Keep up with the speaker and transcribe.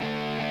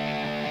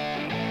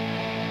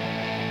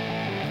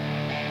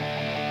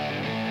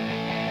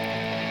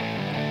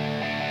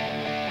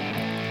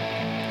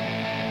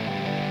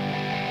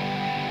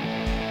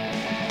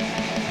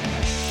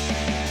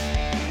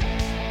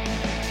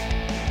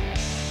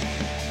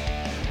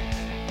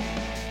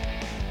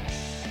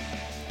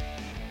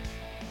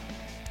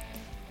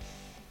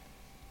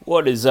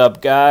What is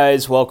up,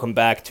 guys? Welcome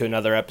back to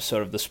another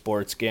episode of the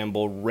Sports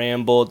Gamble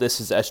Ramble. This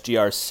is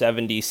SGR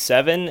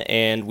 77,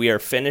 and we are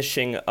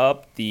finishing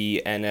up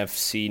the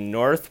NFC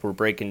North. We're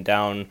breaking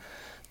down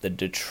the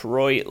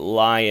Detroit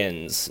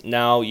Lions.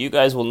 Now, you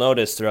guys will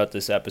notice throughout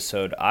this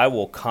episode, I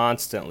will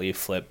constantly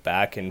flip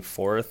back and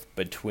forth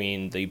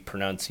between the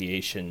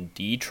pronunciation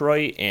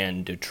Detroit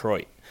and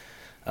Detroit.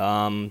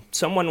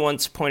 Someone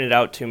once pointed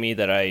out to me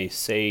that I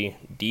say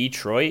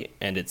Detroit,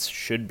 and it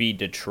should be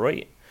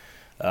Detroit.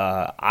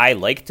 I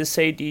like to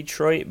say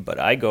Detroit, but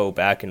I go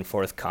back and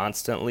forth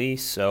constantly,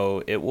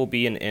 so it will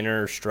be an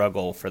inner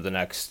struggle for the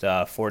next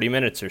 40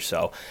 minutes or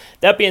so.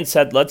 That being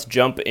said, let's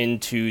jump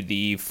into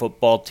the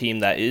football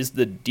team that is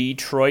the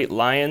Detroit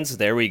Lions.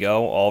 There we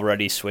go,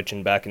 already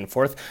switching back and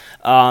forth.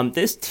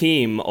 This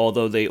team,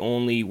 although they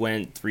only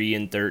went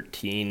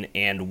 3-13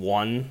 and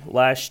won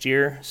last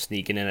year,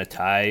 sneaking in a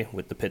tie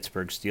with the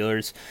Pittsburgh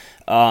Steelers,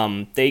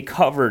 they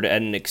covered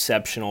at an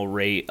exceptional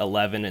rate,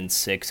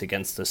 11-6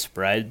 against the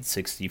spread,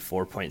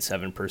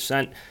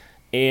 64.7%,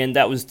 and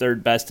that was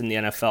third best in the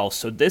NFL.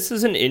 So this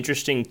is an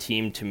interesting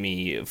team to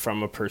me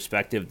from a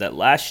perspective that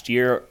last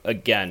year,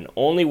 again,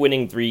 only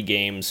winning 3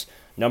 games,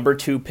 number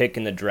 2 pick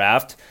in the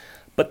draft,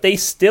 but they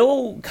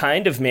still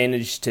kind of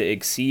managed to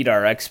exceed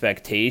our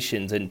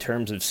expectations in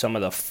terms of some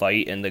of the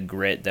fight and the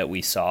grit that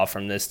we saw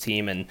from this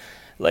team. And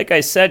like I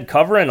said,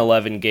 covering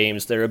 11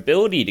 games, their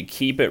ability to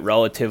keep it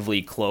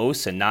relatively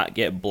close and not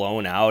get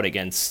blown out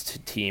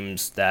against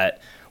teams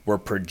that were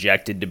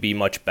projected to be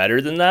much better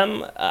than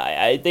them,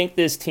 I think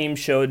this team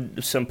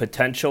showed some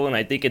potential, and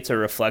I think it's a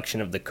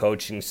reflection of the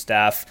coaching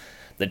staff,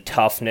 the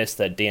toughness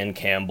that Dan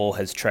Campbell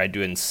has tried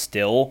to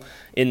instill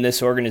in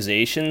this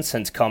organization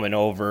since coming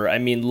over. I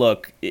mean,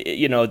 look,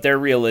 they're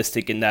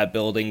realistic in that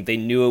building. They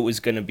knew it was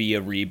going to be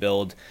a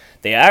rebuild.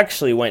 They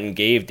actually went and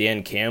gave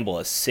Dan Campbell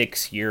a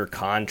 6-year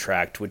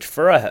contract, which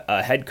for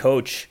a head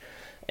coach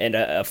and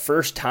a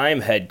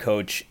first-time head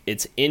coach,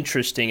 it's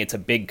interesting. It's a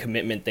big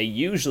commitment. They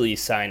usually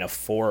sign a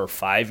 4 or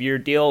 5-year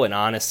deal, and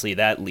honestly,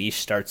 that leash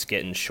starts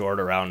getting short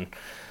around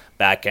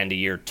back end of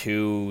year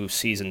 2,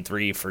 season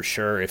 3 for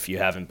sure if you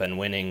haven't been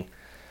winning.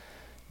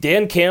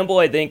 Dan Campbell,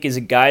 I think, is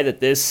a guy that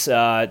this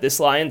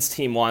Lions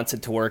team wants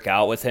it to work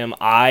out with him.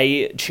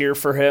 I cheer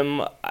for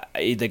him.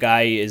 The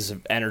guy is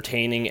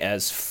entertaining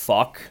as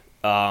fuck,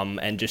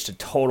 and just a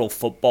total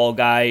football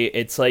guy.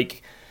 It's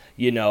like,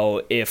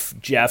 if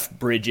Jeff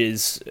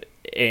Bridges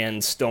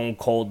and Stone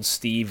Cold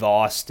Steve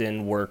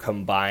Austin were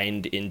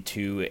combined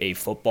into a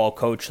football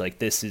coach, like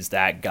this is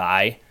that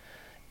guy.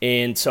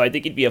 And so I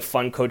think he'd be a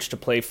fun coach to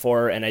play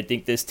for, and I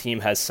think this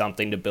team has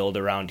something to build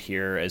around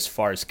here as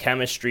far as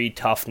chemistry,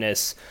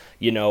 toughness,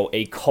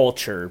 a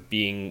culture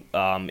being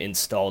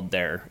installed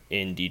there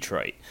in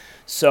Detroit.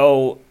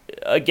 So,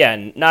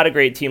 again, not a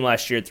great team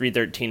last year,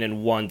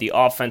 3-13-1. The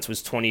offense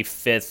was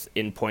 25th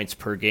in points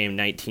per game,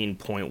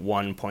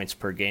 19.1 points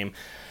per game,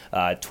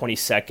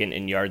 22nd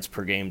in yards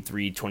per game,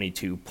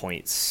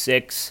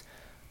 322.6.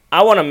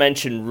 I want to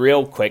mention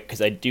real quick,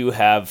 because I do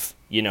have,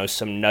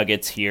 some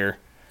nuggets here,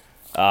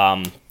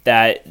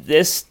 that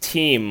this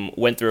team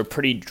went through a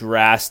pretty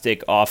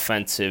drastic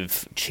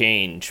offensive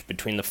change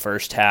between the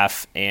first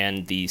half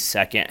and the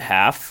second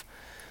half.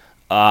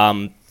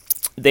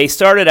 They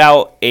started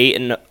out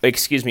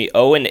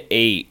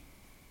 0-8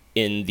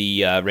 in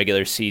the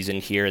regular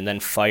season here, and then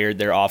fired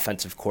their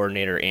offensive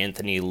coordinator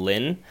Anthony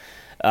Lynn.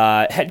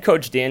 Head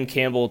coach Dan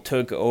Campbell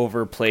took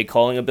over play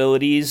calling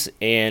abilities,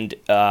 and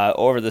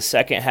over the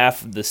second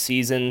half of the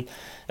season,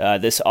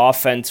 this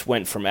offense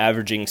went from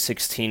averaging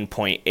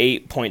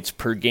 16.8 points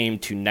per game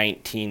to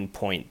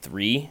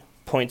 19.3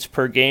 points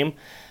per game.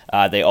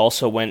 They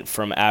also went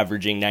from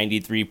averaging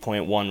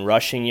 93.1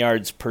 rushing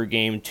yards per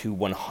game to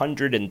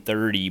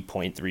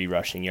 130.3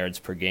 rushing yards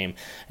per game.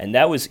 And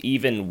that was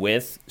even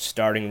with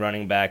starting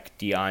running back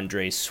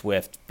DeAndre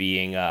Swift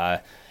being,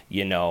 hit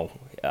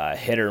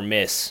or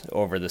miss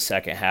over the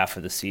second half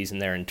of the season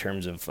there in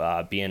terms of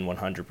being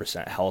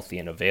 100% healthy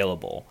and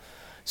available.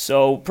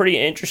 So pretty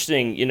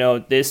interesting.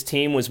 This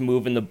team was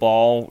moving the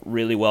ball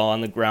really well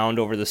on the ground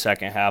over the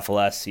second half of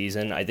last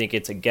season. I think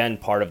it's, again,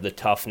 part of the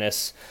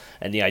toughness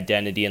and the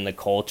identity and the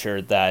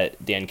culture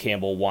that Dan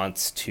Campbell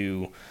wants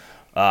to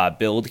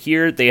build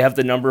here. They have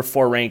the number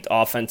 4 ranked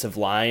offensive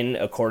line,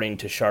 according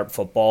to Sharp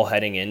Football,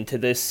 heading into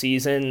this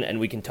season, and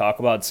we can talk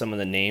about some of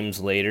the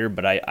names later,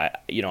 but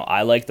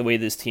I like the way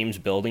this team's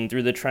building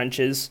through the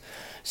trenches,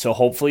 so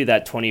hopefully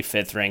that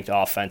 25th ranked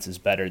offense is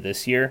better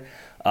this year.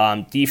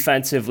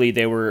 Defensively,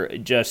 they were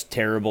just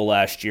terrible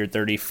last year,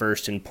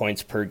 31st in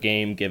points per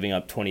game, giving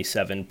up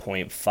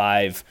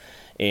 27.5,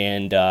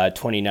 and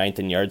 29th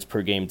in yards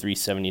per game,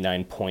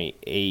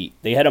 379.8.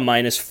 They had a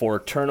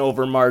 -4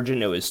 turnover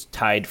margin. It was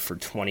tied for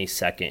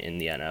 22nd in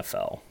the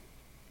NFL.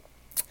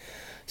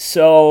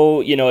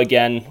 So,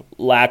 again,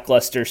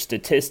 lackluster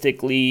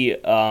statistically,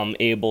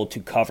 able to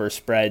cover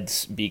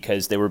spreads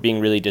because they were being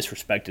really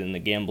disrespected in the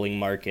gambling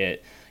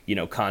market.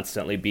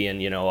 constantly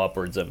being,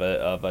 upwards of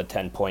a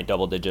 10-point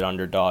double-digit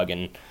underdog.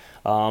 And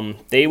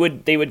they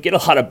would get a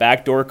lot of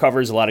backdoor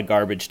covers, a lot of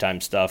garbage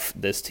time stuff,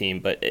 this team.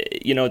 But,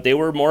 they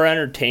were more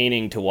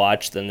entertaining to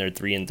watch than their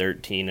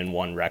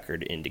 3-13-1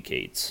 record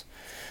indicates.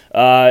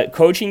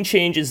 Coaching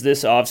changes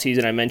this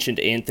offseason. I mentioned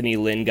Anthony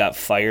Lynn got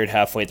fired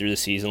halfway through the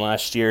season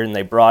last year, and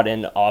they brought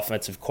in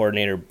offensive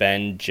coordinator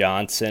Ben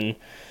Johnson.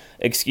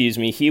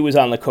 He was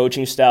on the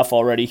coaching staff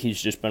already.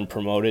 He's just been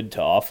promoted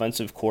to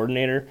offensive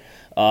coordinator.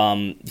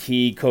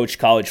 He coached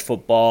college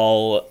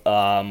football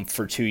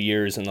for 2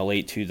 years in the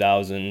late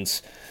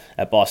 2000s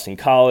at Boston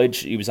College.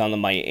 He was on the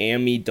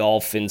Miami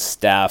Dolphins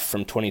staff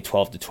from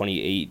 2012 to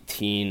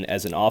 2018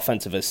 as an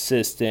offensive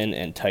assistant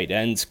and tight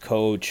ends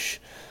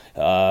coach.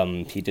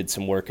 He did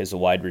some work as a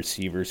wide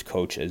receivers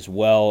coach as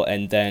well,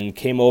 and then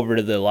came over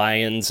to the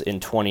Lions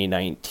in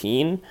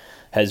 2019,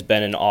 has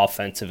been an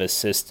offensive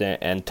assistant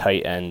and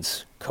tight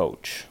ends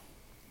coach.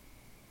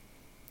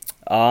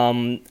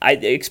 I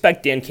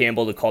expect Dan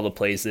Campbell to call the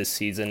plays this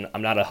season.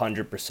 I'm not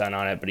 100%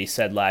 on it, but he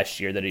said last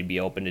year that he'd be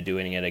open to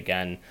doing it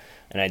again.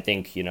 And I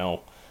think,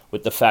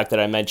 with the fact that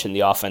I mentioned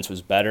the offense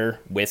was better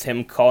with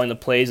him calling the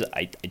plays,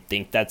 I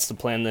think that's the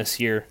plan this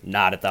year.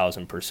 Not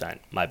 1,000%.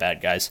 My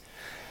bad, guys.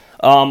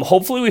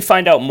 Hopefully we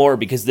find out more,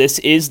 because this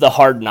is the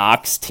Hard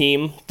Knocks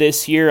team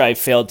this year. I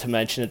failed to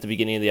mention at the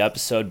beginning of the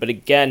episode. But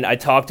again, I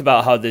talked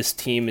about how this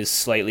team is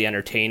slightly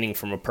entertaining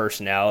from a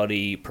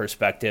personality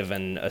perspective,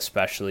 and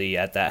especially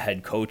at that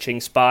head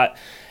coaching spot.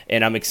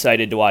 And I'm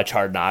excited to watch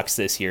Hard Knocks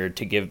this year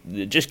to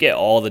get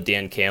all the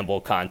Dan Campbell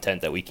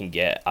content that we can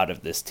get out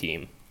of this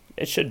team.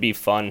 It should be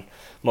fun.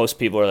 Most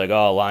people are like,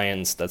 oh,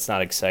 Lions, that's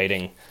not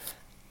exciting.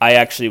 I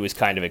actually was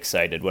kind of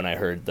excited when I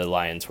heard the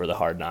Lions were the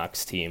Hard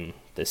Knocks team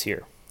this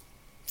year.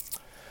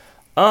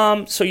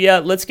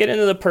 Let's get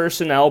into the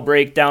personnel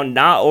breakdown.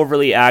 Not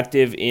overly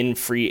active in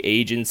free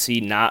agency.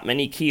 Not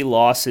many key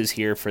losses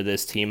here for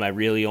this team. I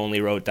really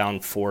only wrote down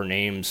 4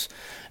 names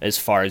as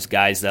far as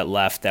guys that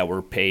left that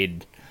were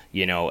paid,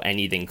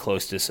 anything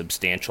close to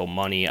substantial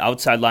money.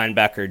 Outside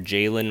linebacker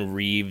Jalen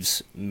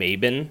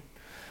Reeves-Maben.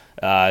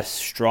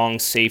 Strong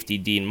safety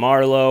Dean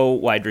Marlowe.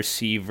 Wide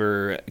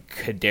receiver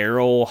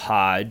Kaderol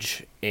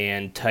Hodge.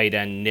 And tight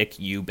end Nick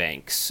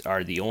Eubanks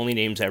are the only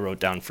names I wrote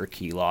down for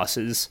key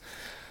losses.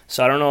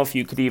 So I don't know if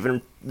you could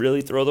even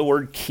really throw the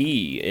word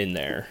key in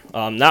there.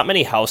 Not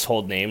many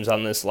household names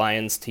on this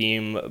Lions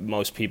team.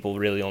 Most people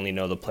really only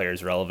know the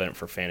players relevant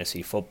for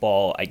fantasy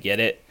football. I get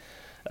it.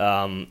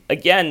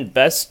 Again,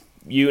 best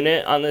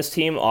unit on this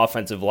team,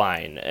 offensive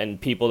line.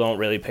 And people don't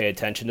really pay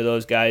attention to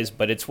those guys,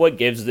 but it's what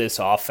gives this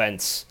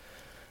offense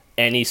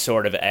any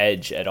sort of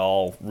edge at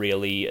all,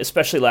 really,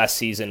 especially last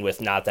season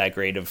with not that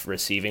great of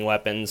receiving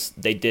weapons.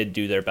 They did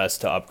do their best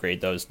to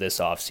upgrade those this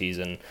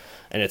offseason,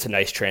 and it's a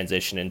nice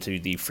transition into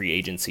the free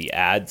agency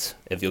ads,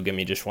 if you'll give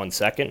me just 1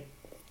 second.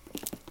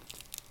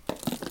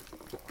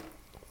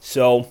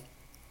 So,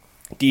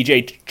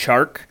 DJ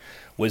Chark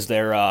was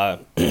their,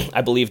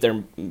 I believe,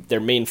 their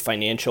main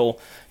financial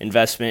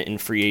investment in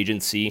free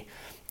agency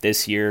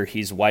this year.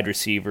 He's a wide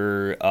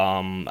receiver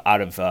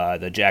out of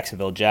the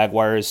Jacksonville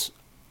Jaguars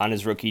on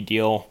his rookie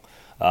deal.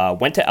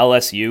 Went to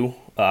LSU,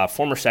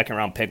 former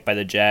second-round pick by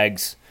the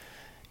Jags.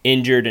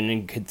 Injured and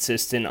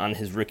inconsistent on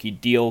his rookie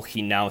deal.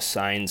 He now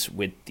signs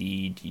with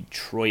the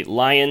Detroit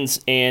Lions,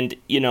 and,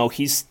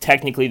 he's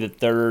technically the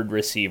 3rd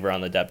receiver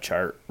on the depth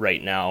chart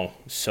right now,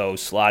 so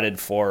slotted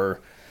for,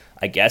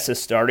 I guess, a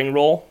starting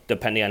role,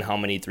 depending on how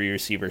many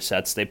 3-receiver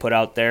sets they put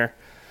out there.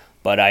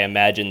 But I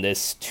imagine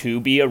this to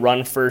be a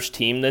run-first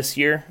team this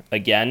year,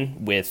 again,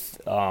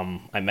 with,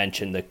 I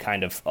mentioned, the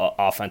kind of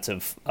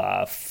offensive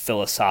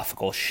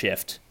philosophical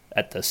shift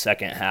at the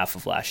second half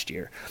of last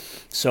year.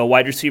 So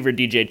wide receiver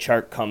DJ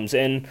Chark comes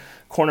in.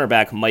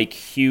 Cornerback Mike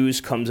Hughes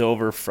comes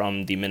over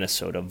from the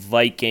Minnesota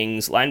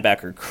Vikings.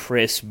 Linebacker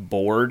Chris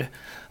Board.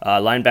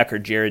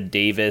 Linebacker Jared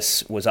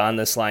Davis was on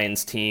this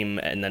Lions team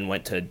and then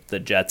went to the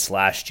Jets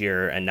last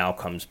year and now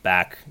comes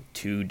back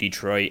to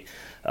Detroit.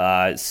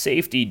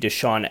 Safety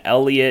Deshaun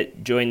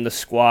Elliott joined the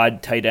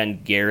squad. Tight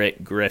end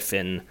Garrett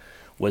Griffin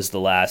was the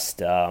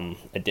last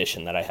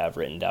addition that I have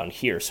written down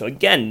here. So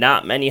again,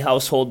 not many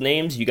household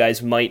names. You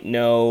guys might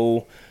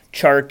know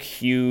Chark,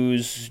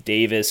 Hughes,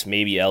 Davis,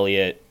 maybe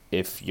Elliott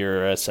if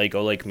you're a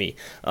psycho like me.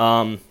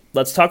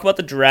 Let's talk about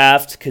the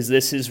draft, because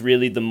this is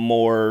really the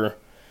more,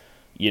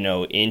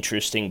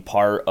 interesting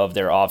part of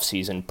their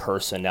offseason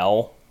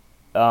personnel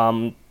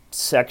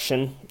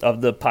section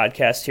of the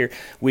podcast here.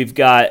 We've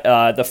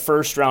got the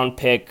first-round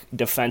pick,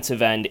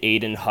 defensive end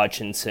Aiden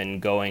Hutchinson,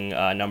 going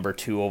number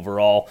 2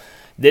 overall.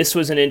 This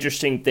was an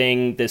interesting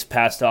thing this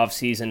past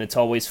offseason. It's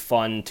always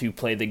fun to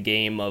play the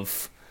game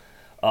of,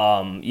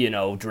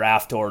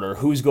 draft order.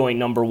 Who's going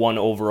number 1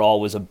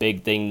 overall was a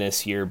big thing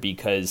this year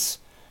because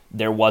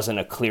there wasn't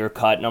a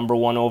clear-cut number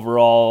 1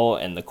 overall,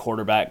 and the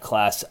quarterback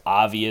class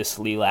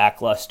obviously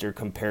lackluster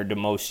compared to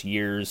most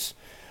years.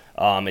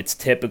 It's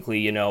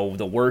typically,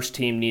 the worst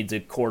team needs a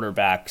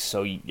quarterback,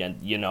 so,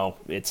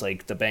 it's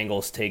like the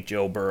Bengals take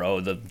Joe Burrow,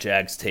 the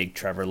Jags take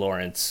Trevor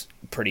Lawrence,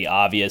 pretty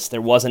obvious.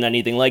 There wasn't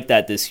anything like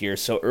that this year.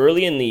 So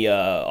early in the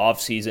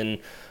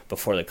offseason,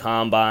 before the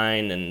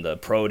combine and the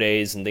pro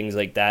days and things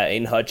like that,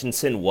 Aiden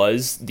Hutchinson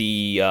was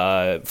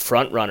the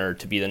front runner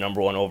to be the number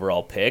 1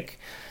 overall pick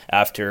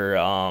after,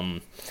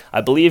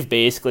 I believe,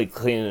 basically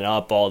cleaning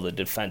up all the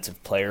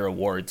defensive player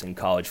awards in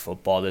college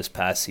football this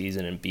past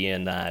season and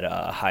being that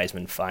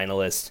Heisman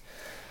finalist.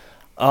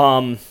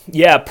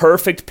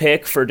 Perfect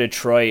pick for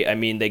Detroit. I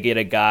mean, they get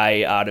a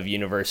guy out of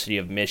University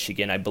of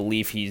Michigan. I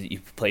believe he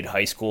played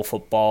high school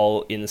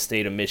football in the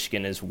state of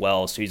Michigan as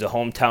well. So he's a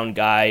hometown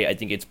guy. I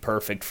think it's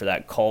perfect for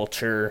that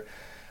culture.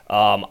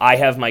 I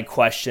have my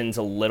questions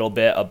a little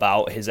bit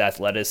about his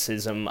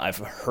athleticism. I've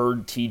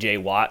heard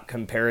TJ Watt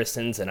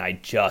comparisons, and I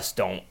just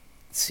don't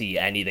see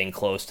anything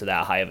close to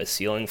that high of a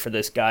ceiling for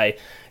this guy.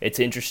 It's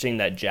interesting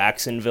that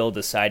Jacksonville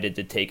decided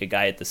to take a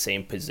guy at the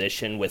same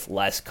position with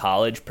less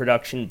college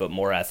production but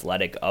more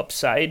athletic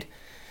upside.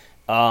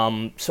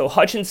 So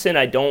Hutchinson,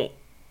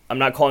 I'm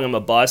not calling him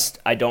a bust.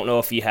 I don't know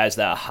if he has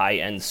that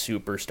high-end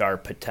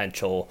superstar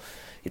potential.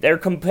 They're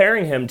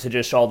comparing him to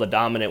just all the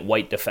dominant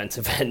white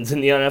defensive ends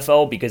in the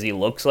NFL because he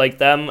looks like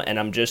them, and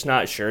I'm just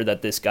not sure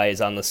that this guy is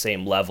on the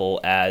same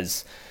level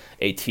as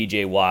a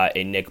TJ Watt,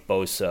 a Nick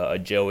Bosa, a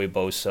Joey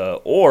Bosa,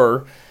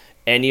 or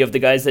any of the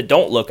guys that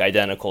don't look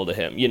identical to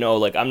him.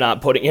 I'm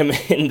not putting him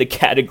in the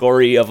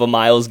category of a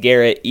Myles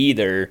Garrett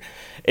either.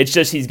 It's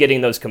just he's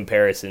getting those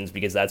comparisons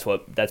because that's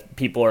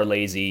people are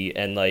lazy,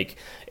 and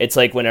it's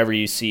like whenever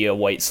you see a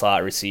white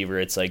slot receiver,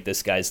 it's like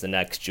this guy's the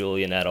next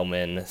Julian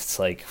Edelman. It's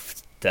like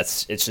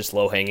it's just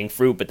low-hanging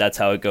fruit, but that's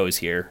how it goes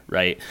here,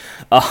 right?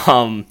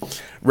 Round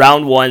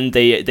 1,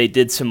 they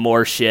did some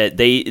more shit.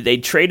 They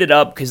traded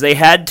up because they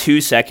had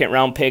 2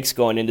 second-round picks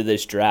going into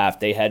this draft.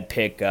 They had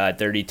pick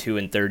 32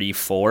 and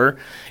 34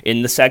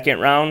 in the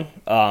second round.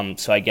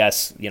 So I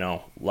guess,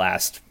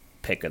 last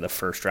pick of the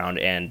first round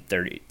and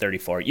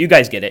 34. You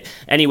guys get it.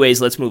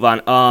 Anyways, let's move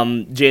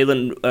on.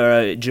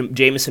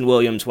 Jamison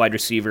Williams, wide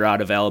receiver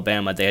out of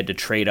Alabama, they had to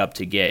trade up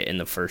to get in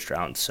the first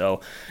round. So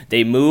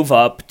they move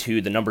up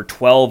to the number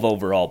 12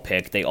 overall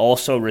pick. They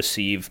also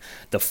receive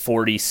the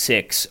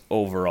 46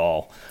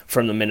 overall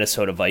from the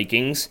Minnesota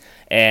Vikings.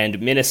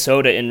 And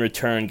Minnesota, in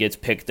return, gets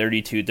picked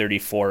 32,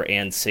 34,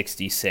 and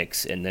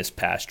 66 in this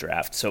past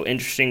draft. So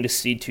interesting to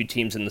see 2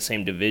 teams in the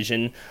same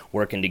division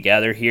working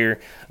together here.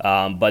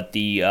 But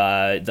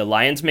the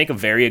Lions make a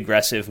very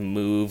aggressive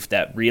move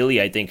that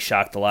really, I think,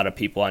 shocked a lot of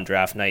people on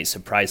draft night,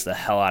 surprised the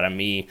hell out of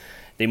me.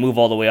 They move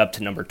all the way up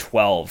to number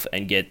 12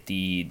 and get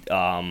the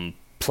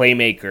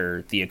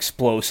playmaker, the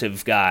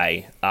explosive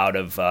guy out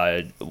of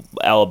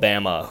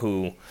Alabama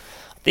who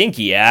I think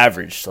he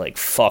averaged like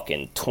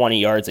fucking 20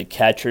 yards a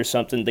catch or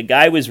something. The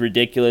guy was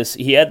ridiculous.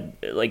 He had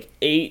like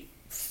 8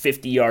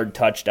 50-yard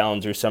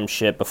touchdowns or some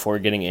shit before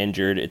getting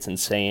injured. It's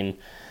insane.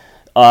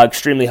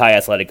 Extremely high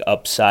athletic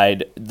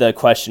upside. The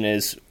question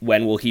is,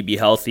 when will he be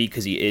healthy?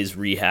 Because he is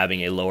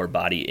rehabbing a lower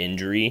body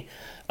injury.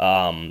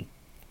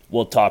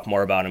 We'll talk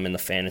more about him in the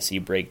fantasy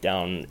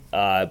breakdown.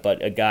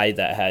 But a guy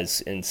that has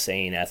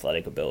insane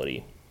athletic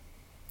ability.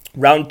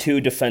 Round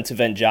 2,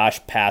 defensive end Josh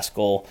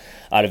Paschal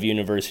out of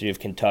University of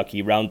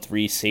Kentucky. Round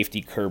 3,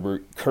 safety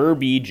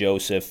Kirby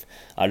Joseph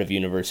out of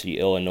University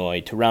of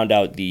Illinois. To round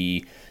out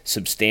the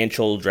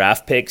substantial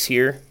draft picks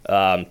here,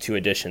 2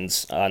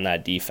 additions on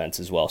that defense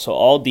as well. So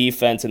all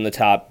defense in the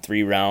top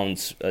 3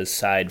 rounds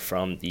aside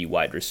from the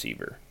wide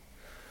receiver.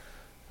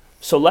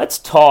 So let's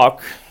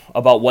talk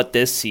about what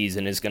this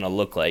season is going to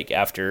look like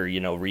after,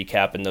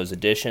 recapping those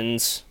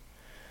additions.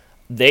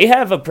 They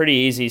have a pretty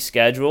easy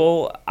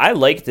schedule. I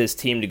like this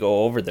team to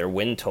go over their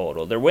win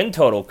total. Their win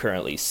total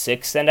currently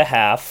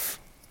 6.5.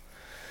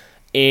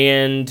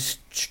 And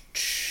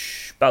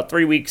about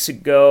 3 weeks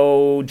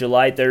ago,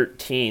 July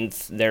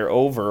 13th, their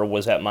over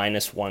was at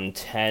minus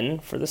 110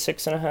 for the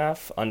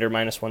 6.5. Under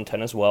minus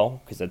 110 as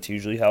well, because that's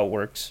usually how it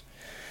works.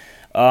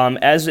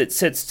 As it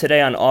sits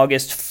today on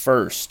August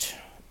 1st,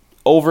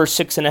 over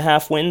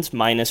 6.5 wins,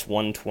 minus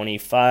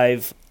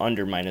 125,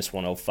 under minus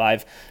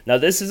 105. Now,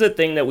 this is a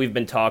thing that we've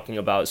been talking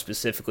about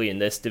specifically in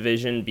this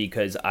division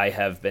because I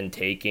have been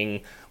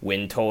taking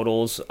win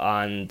totals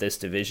on this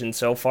division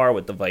so far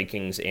with the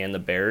Vikings and the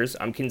Bears.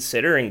 I'm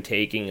considering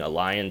taking a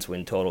Lions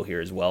win total here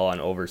as well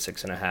on over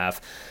 6.5.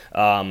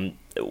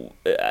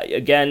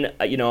 Again,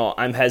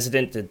 I'm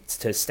hesitant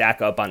to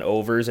stack up on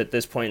overs at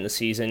this point in the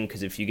season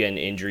because if you get an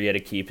injury at a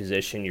key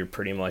position, you're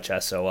pretty much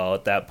SOL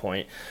at that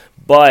point.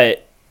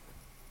 But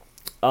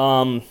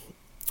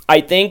I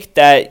think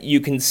that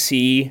you can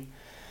see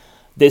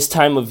this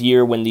time of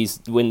year when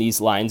these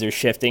lines are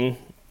shifting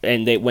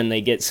and when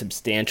they get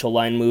substantial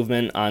line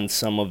movement on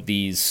some of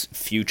these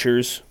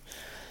futures,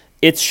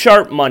 it's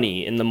sharp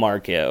money in the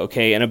market,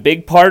 okay? And a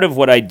big part of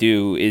what I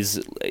do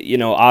is,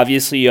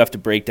 obviously you have to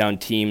break down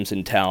teams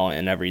and talent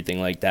and everything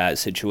like that.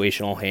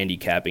 Situational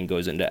handicapping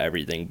goes into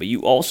everything, but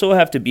you also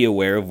have to be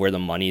aware of where the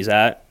money's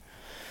at.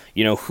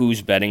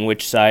 who's betting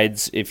which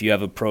sides. If you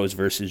have a pros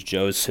versus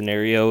Joes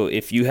scenario,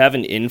 if you have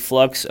an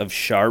influx of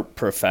sharp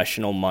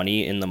professional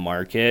money in the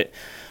market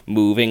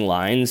moving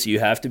lines, you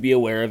have to be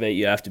aware of it.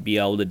 You have to be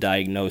able to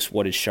diagnose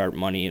what is sharp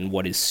money and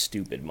what is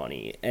stupid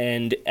money.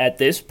 And at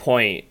this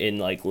point in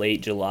like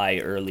late July,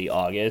 early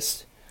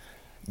August,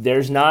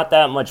 there's not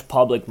that much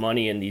public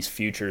money in these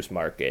futures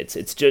markets.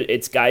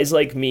 It's guys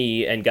like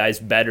me and guys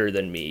better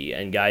than me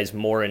and guys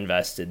more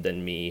invested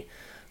than me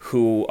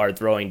who are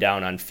throwing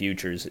down on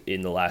futures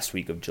in the last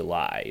week of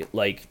July.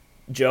 Like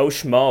Joe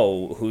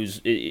Schmo,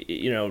 who's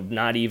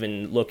not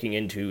even looking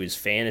into his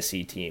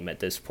fantasy team at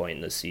this point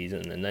in the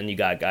season. And then you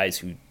got guys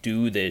who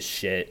do this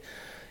shit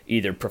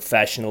either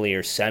professionally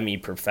or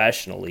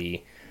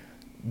semi-professionally.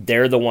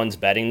 They're the ones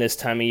betting this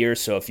time of year.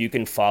 So if you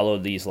can follow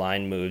these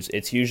line moves,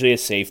 it's usually a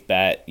safe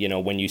bet.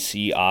 When you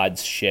see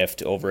odds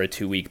shift over a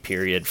 2-week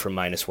period from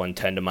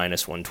 -110 to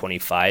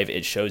 -125,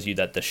 it shows you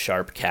that the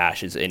sharp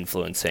cash is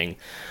influencing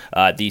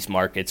these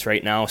markets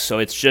right now. So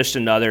it's just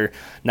another,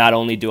 not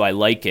only do I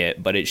like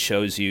it, but it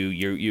shows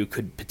you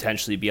could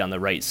potentially be on the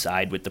right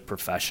side with the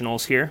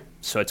professionals here.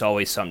 So it's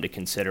always something to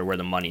consider where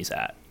the money's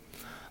at.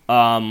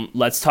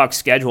 Let's talk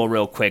schedule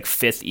real quick.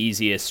 5th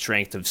easiest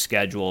strength of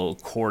schedule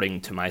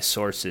according to my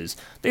sources.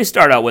 They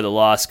start out with a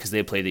loss because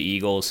they play the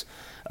Eagles.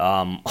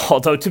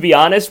 Although, to be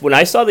honest, when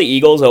I saw the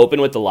Eagles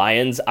open with the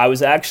Lions, I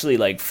was actually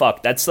like,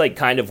 fuck, that's like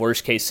kind of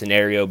worst case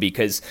scenario,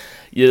 because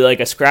you're like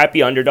a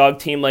scrappy underdog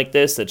team like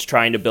this that's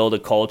trying to build a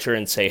culture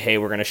and say, hey,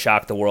 we're going to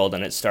shock the world,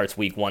 and it starts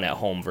week 1 at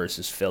home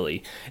versus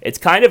Philly. It's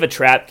kind of a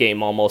trap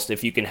game almost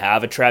if you can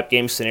have a trap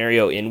game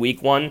scenario in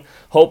week 1.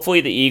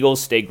 Hopefully the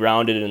Eagles stay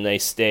grounded and they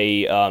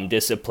stay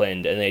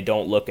disciplined and they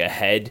don't look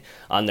ahead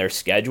on their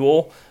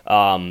schedule,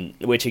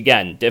 which,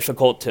 again,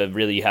 difficult to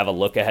really have a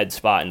look-ahead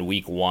spot in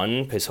week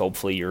 1 because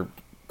hopefully you're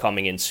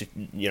coming in,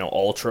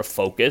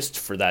 ultra-focused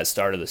for that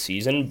start of the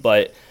season.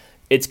 But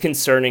it's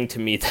concerning to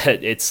me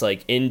that it's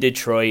like in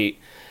Detroit.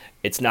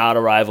 It's not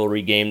a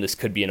rivalry game. This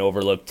could be an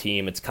overlooked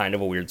team. It's kind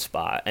of a weird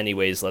spot.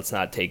 Anyways, let's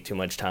not take too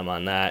much time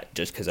on that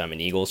just because I'm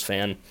an Eagles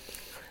fan.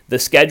 The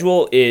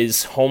schedule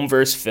is home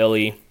versus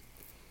Philly,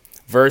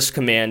 versus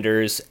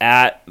Commanders,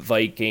 at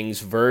Vikings,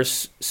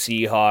 versus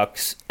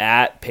Seahawks,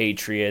 at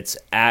Patriots,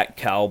 at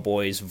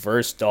Cowboys,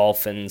 versus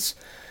Dolphins,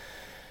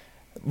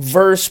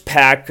 versus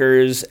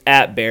Packers,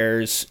 at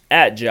Bears,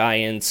 at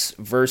Giants,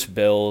 versus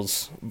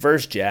Bills,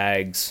 versus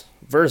Jags,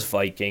 versus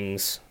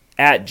Vikings,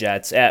 at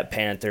Jets, at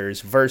Panthers,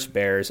 versus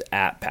Bears,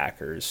 at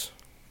Packers.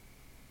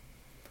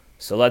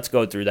 So let's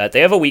go through that.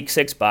 They have a week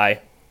 6 bye,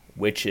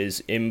 which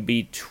is in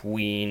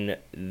between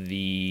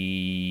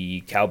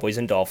the Cowboys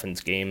and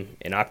Dolphins game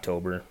in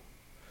October.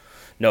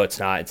 No, it's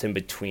not. It's in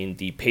between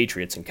the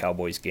Patriots and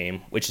Cowboys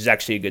game, which is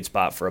actually a good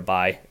spot for a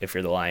bye if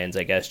you're the Lions,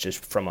 I guess,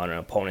 just from an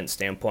opponent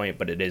standpoint,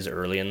 but it is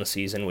early in the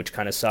season, which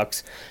kind of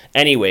sucks.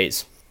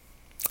 Anyways,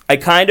 I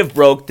kind of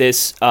broke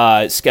this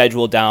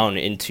schedule down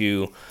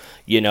into,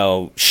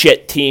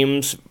 shit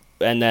teams,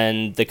 and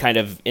then the kind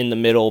of in the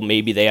middle,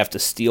 maybe they have to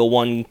steal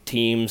one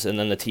teams, and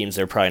then the teams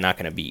they're probably not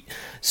going to beat.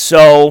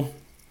 So,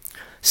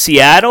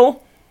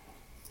 Seattle,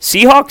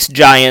 Seahawks,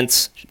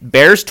 Giants,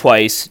 Bears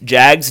twice,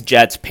 Jags,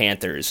 Jets,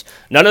 Panthers.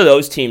 None of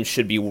those teams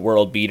should be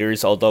world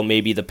beaters, although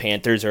maybe the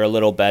Panthers are a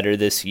little better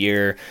this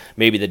year.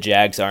 Maybe the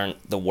Jags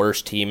aren't the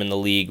worst team in the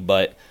league,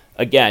 but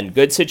again,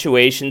 good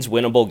situations,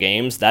 winnable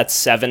games. That's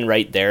 7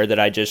 right there that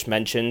I just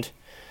mentioned.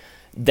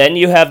 Then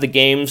you have the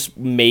games,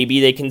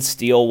 maybe they can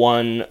steal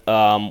one.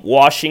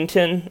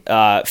 Washington,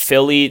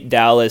 Philly,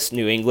 Dallas,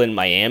 New England,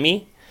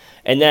 Miami.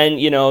 And then,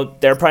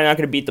 they're probably not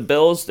going to beat the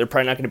Bills. They're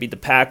probably not going to beat the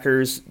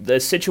Packers. The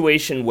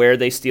situation where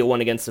they steal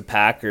one against the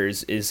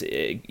Packers is,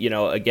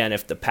 again,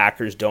 if the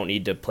Packers don't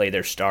need to play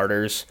their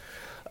starters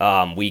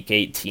week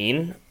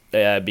 18,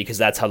 because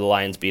that's how the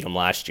Lions beat them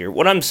last year.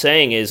 What I'm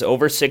saying is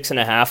over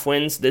 6.5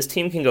 wins, this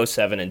team can go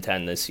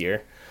 7-10 this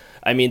year.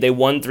 I mean, they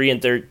won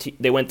 3-13.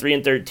 They went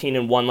 3-13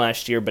 and won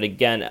last year, but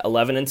again,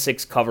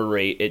 11-6 cover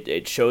rate.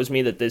 It shows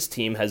me that this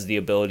team has the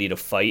ability to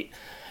fight.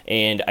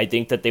 And I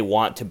think that they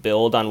want to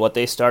build on what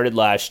they started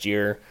last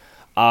year.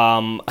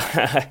 I'm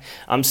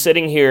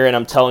sitting here and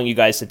I'm telling you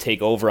guys to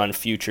take over on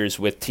futures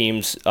with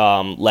teams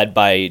led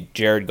by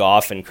Jared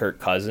Goff and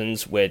Kirk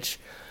Cousins, which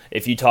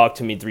if you talked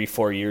to me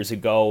 3-4 years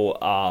ago,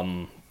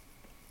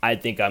 I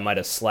think I might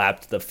have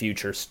slapped the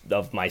future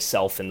of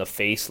myself in the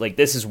face. Like,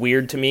 this is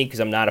weird to me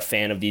because I'm not a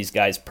fan of these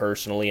guys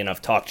personally, and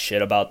I've talked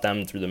shit about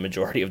them through the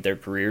majority of their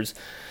careers.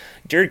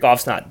 Jared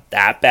Goff's not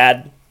that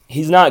bad.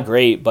 He's not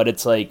great, but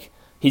it's like,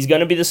 he's going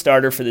to be the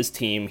starter for this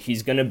team.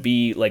 He's going to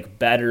be, like,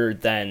 better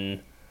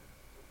than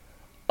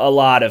a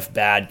lot of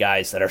bad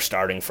guys that are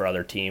starting for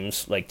other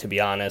teams, like, to be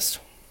honest.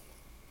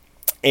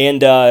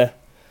 And,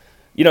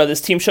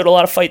 this team showed a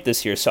lot of fight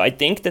this year, so I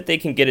think that they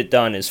can get it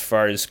done as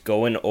far as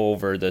going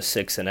over the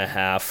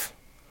 6.5.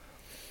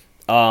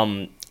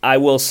 I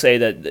will say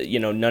that,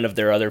 none of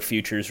their other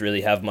futures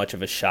really have much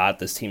of a shot.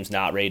 This team's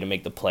not ready to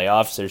make the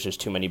playoffs. There's just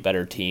too many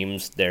better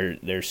teams. They're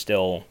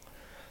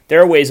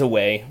a ways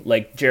away.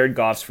 Like, Jared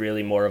Goff's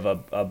really more of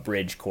a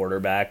bridge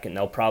quarterback, and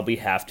they'll probably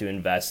have to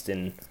invest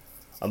in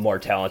a more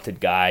talented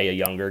guy, a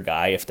younger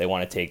guy, if they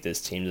want to take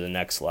this team to the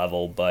next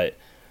level. But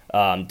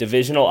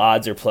divisional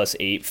odds are plus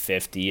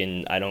 850,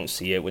 and I don't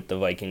see it with the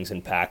Vikings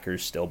and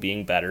Packers still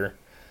being better.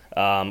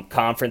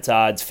 Conference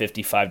odds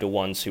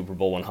 55-1, Super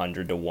Bowl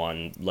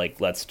 100-1. Like,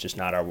 let's just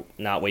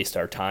not waste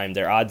our time.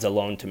 Their odds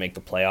alone to make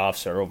the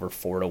playoffs are over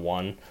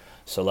 4-1.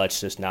 So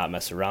let's just not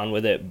mess around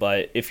with it.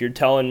 But if you're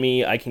telling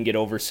me I can get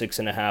over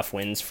 6.5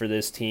 wins for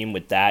this team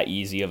with that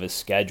easy of a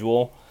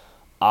schedule,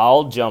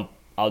 I'll jump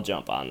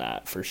on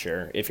that for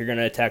sure. If you're going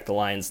to attack the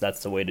Lions,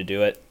 that's the way to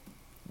do it.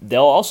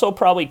 They'll also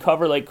probably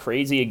cover like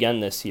crazy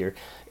again this year.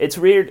 It's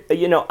weird.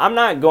 I'm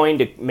not going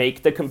to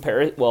make the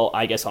comparison. Well,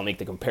 I guess I'll make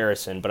the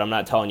comparison, but I'm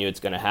not telling you it's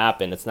going to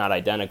happen. It's not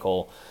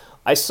identical.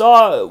 I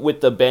saw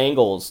with the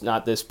Bengals,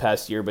 not this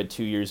past year, but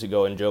 2 years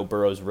ago in Joe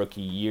Burrow's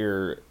rookie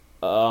year,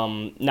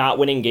 not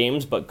winning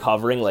games, but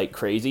covering like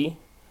crazy.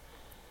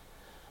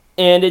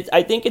 And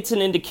I think it's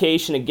an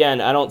indication,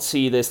 again, I don't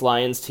see this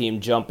Lions team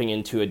jumping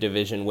into a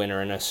division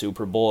winner in a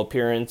Super Bowl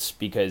appearance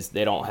because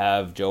they don't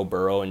have Joe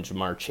Burrow and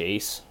Jamar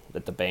Chase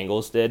that the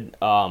Bengals did,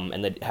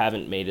 and they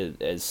haven't made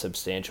it as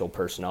substantial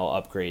personnel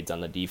upgrades on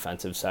the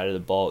defensive side of the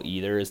ball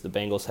either as the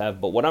Bengals have.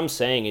 But what I'm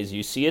saying is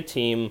you see a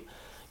team,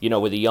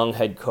 with a young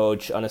head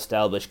coach,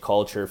 unestablished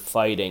culture,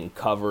 fighting,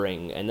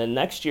 covering, and then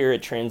next year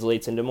it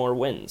translates into more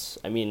wins.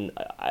 I mean,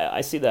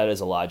 I see that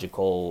as a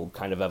logical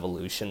kind of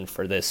evolution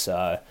for this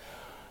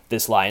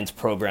Lions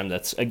program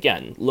that's,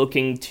 again,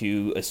 looking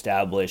to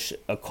establish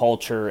a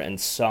culture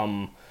and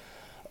some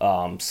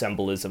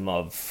symbolism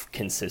of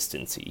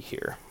consistency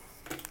here.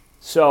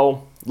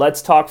 So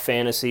let's talk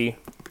fantasy.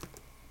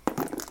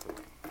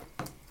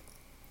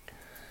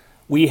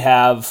 We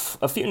have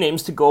a few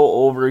names to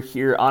go over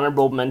here.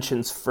 Honorable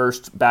mentions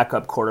first,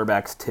 backup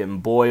quarterbacks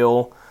Tim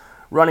Boyle.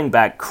 Running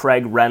back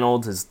Craig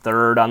Reynolds is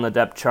third on the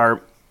depth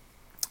chart.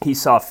 He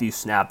saw a few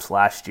snaps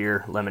last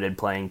year, limited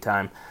playing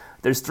time.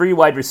 There's 3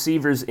 wide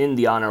receivers in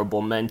the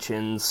honorable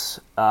mentions.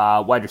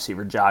 Wide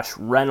receiver Josh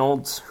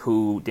Reynolds,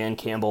 who Dan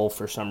Campbell,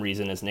 for some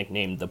reason, has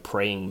nicknamed the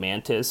Praying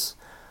Mantis.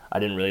 I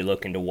didn't really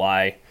look into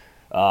why.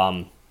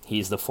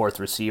 He's the 4th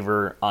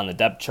receiver on the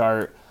depth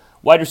chart.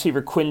 Wide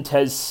receiver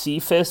Quintez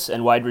Cephas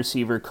and wide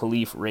receiver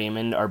Khalif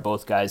Raymond are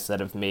both guys that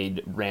have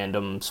made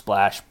random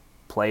splash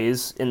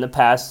plays in the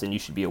past and you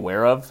should be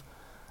aware of.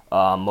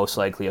 Most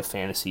likely a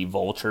fantasy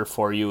vulture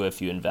for you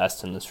if you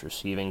invest in this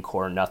receiving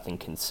core, nothing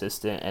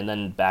consistent. And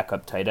then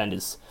backup tight end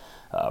is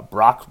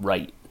Brock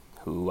Wright,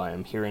 who I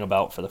am hearing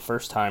about for the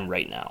first time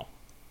right now.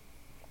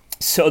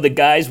 So the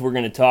guys we're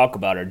going to talk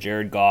about are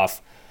Jared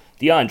Goff,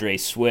 DeAndre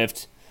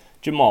Swift,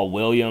 Jamal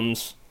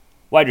Williams,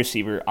 wide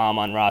receiver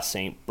Amon-Ra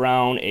St.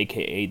 Brown,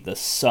 a.k.a. the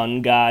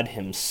Sun God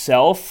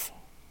himself,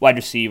 wide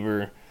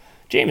receiver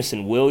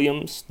Jameson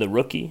Williams, the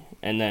rookie,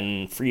 and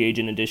then free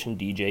agent addition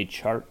DJ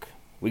Chark.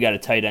 We got a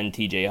tight end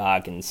TJ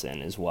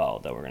Hawkinson as well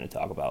that we're going to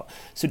talk about.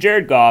 So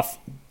Jared Goff,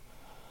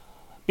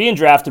 being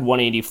drafted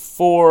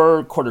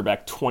 184,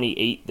 quarterback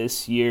 28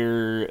 this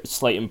year,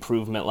 slight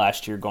improvement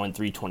last year going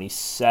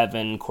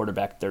 327,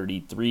 quarterback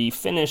 33,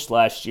 finished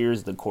last year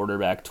as the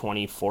quarterback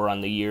 24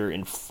 on the year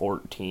in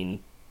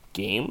 14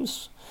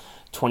 games,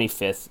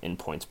 25th in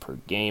points per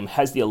game,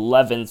 has the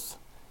 11th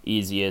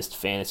easiest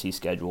fantasy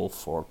schedule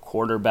for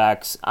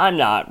quarterbacks. I'm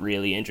not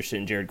really interested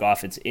in Jared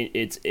Goff.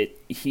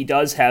 He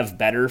does have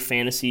better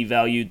fantasy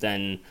value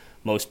than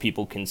most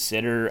people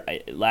consider.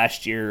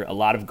 Last year, a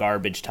lot of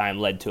garbage time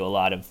led to a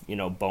lot of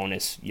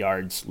bonus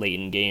yards late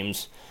in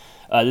games.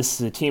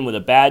 This is a team with a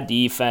bad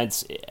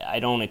defense.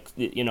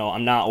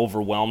 I'm not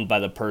overwhelmed by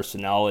the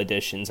personnel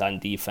additions on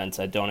defense.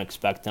 I don't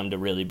expect them to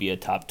really be a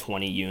top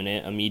 20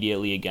 unit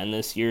immediately again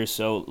this year.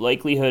 So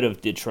likelihood of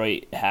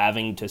Detroit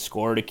having to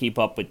score to keep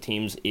up with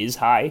teams is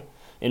high,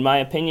 in my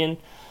opinion.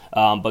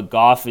 But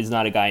Goff is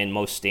not a guy in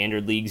most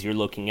standard leagues you're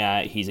looking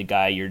at. He's a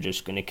guy you're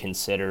just going to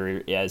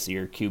consider as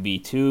your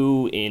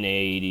QB2 in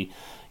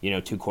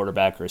a 2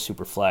 quarterback or a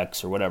super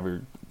flex or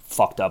whatever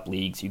fucked up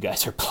leagues you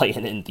guys are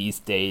playing in these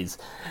days.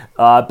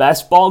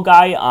 Best ball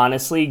guy,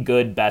 honestly,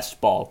 good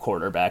best ball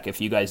quarterback. If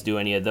you guys do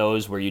any of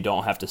those where you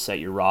don't have to set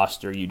your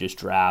roster, you just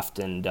draft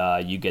and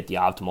you get the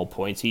optimal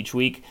points each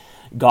week.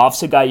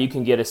 Goff's a guy you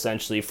can get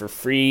essentially for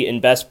free.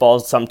 In best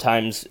balls,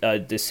 sometimes a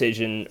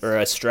decision or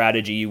a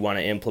strategy you want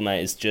to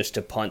implement is just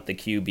to punt the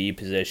QB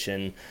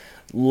position,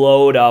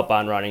 load up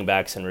on running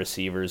backs and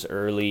receivers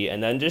early,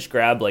 and then just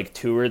grab like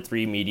 2 or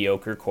 3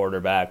 mediocre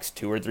quarterbacks,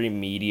 2 or 3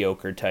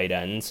 mediocre tight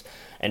ends,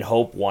 and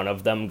hope one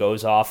of them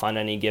goes off on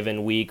any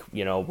given week.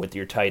 With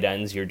your tight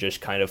ends, you're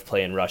just kind of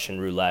playing Russian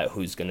roulette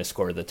who's going to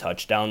score the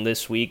touchdown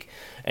this week.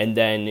 And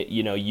then,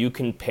 you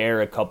can pair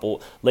a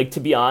couple. Like, to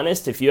be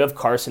honest, if you have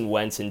Carson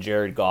Wentz and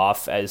Jared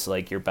Goff as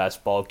like your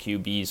best ball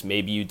QBs,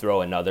 maybe you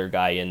throw another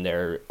guy in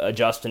there,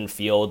 Justin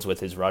Fields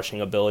with his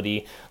rushing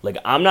ability. Like,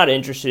 I'm not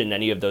interested in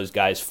any of those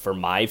guys for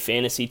my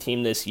fantasy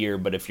team this year,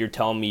 but if you're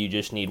telling me you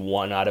just need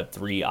 1 out of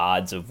 3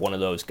 odds of one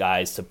of those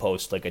guys to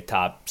post like a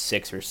top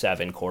 6 or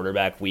 7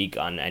 quarterback week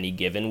on any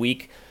given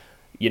week,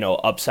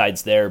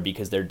 upsides there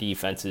because their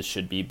defenses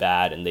should be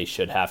bad and they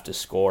should have to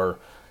score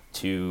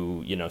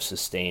to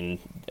sustain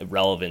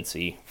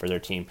relevancy for their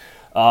team.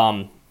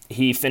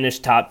 He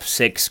finished top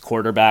 6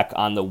 quarterback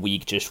on the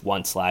week just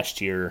once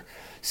last year,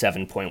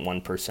 7.1%,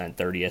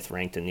 30th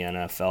ranked in the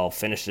NFL.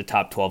 Finished the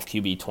top 12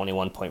 QB,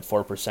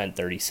 21.4%,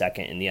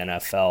 32nd in the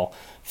NFL.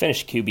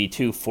 Finished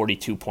QB2,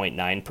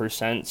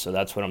 42.9%. So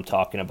that's what I'm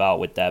talking about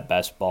with that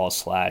best ball /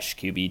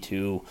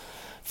 QB2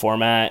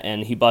 format.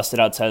 And he busted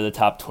outside of the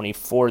top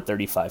 24,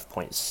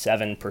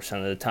 35.7%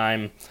 of the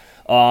time.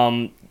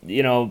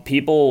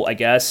 People, I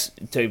guess,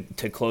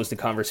 to close the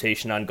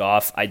conversation on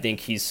Goff, I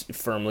think he's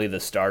firmly the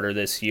starter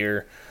this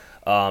year.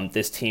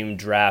 This team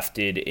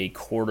drafted a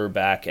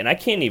quarterback, and I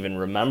can't even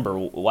remember.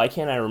 Why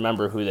can't I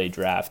remember who they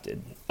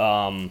drafted?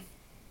 Did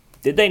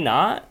they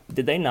not?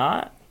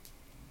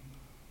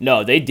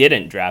 No, they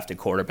didn't draft a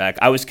quarterback.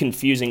 I was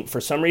confusing.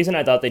 For some reason,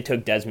 I thought they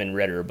took Desmond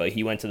Ridder, but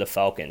he went to the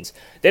Falcons.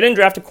 They didn't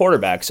draft a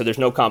quarterback, so there's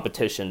no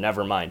competition.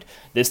 Never mind.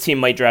 This team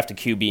might draft a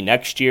QB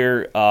next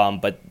year,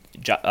 but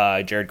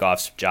Jared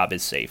Goff's job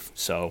is safe.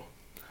 So,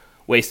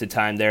 waste of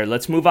time there.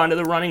 Let's move on to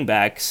the running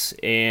backs,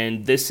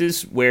 and this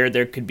is where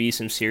there could be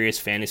some serious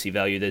fantasy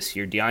value this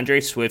year.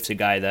 DeAndre Swift's a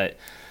guy that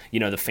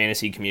the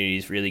fantasy community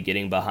is really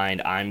getting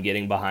behind. I'm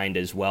getting behind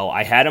as well.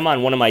 I had him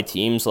on one of my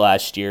teams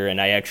last year, and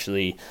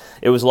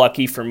it was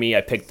lucky for me.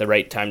 I picked the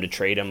right time to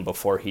trade him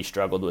before he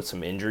struggled with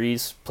some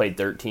injuries. Played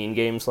 13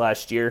 games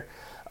last year.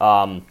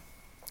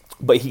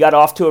 But he got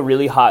off to a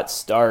really hot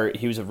start.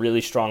 He was a really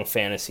strong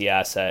fantasy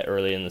asset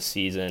early in the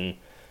season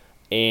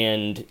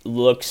and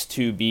looks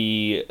to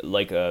be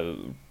like a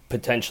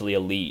potentially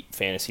elite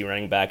fantasy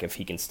running back if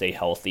he can stay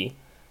healthy.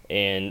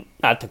 And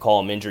not to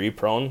call him injury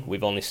prone.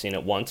 We've only seen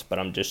it once, but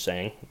I'm just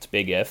saying it's a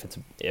big if. It's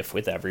an if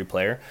with every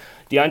player.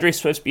 DeAndre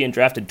Swift's being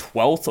drafted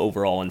 12th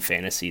overall in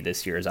fantasy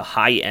this year as a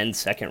high-end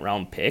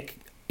second-round pick,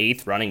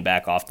 8th running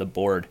back off the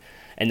board.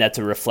 And that's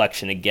a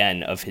reflection,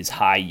 again, of his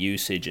high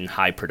usage and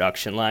high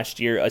production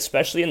last year.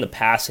 Especially in the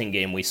passing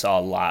game, we saw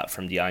a lot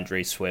from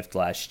DeAndre Swift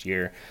last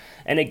year.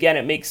 And again,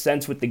 it makes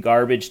sense with the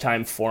garbage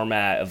time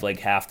format of like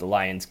half the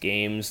Lions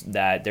games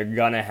that they're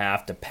going to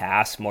have to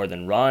pass more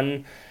than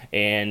run.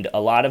 And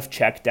a lot of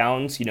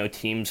checkdowns,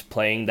 teams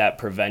playing that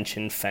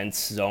prevention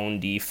fence zone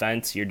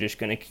defense, you're just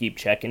going to keep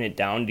checking it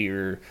down to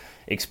your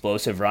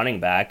explosive running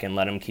back and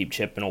let him keep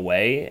chipping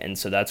away. And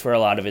so that's where a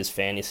lot of his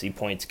fantasy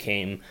points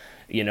came.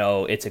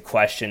 It's a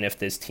question if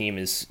this team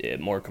is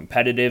more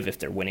competitive, if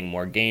they're winning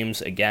more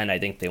games. Again, I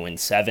think they win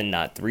 7,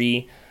 not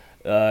 3.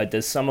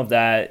 Does some of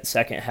that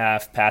second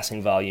half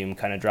passing volume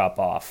kind of drop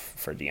off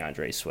for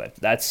DeAndre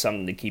Swift? That's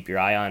something to keep your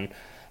eye on.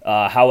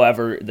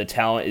 However, the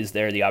talent is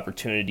there, the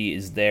opportunity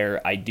is there.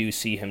 I do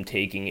see him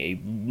taking a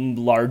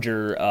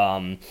larger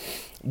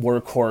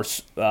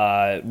workhorse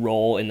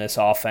role in this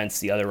offense.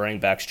 The other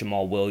running back's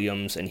Jamal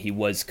Williams, and he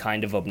was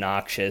kind of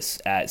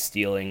obnoxious at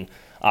stealing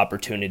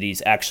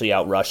opportunities, actually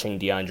out-rushing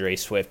DeAndre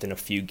Swift in a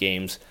few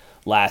games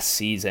last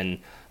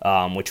season,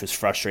 which was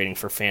frustrating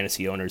for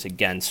fantasy owners.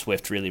 Again,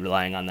 Swift really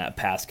relying on that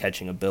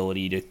pass-catching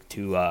ability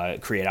to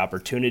create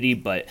opportunity.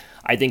 But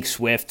I think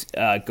Swift,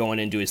 going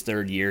into his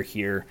third year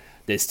here,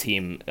 this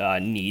team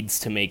needs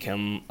to make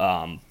him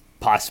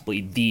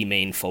possibly the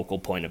main focal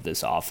point of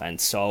this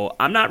offense. So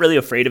I'm not really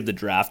afraid of the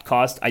draft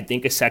cost. I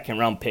think a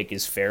second-round pick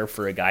is fair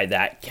for a guy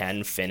that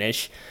can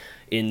finish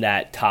in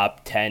that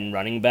top 10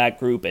 running back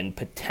group and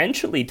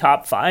potentially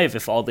top 5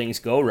 if all things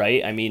go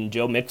right. I mean,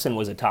 Joe Mixon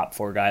was a top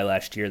 4 guy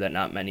last year that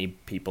not many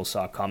people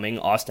saw coming.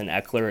 Austin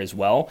Eckler as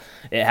well.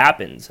 It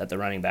happens at the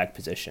running back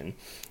position.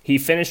 He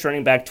finished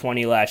running back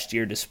 20 last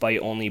year despite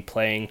only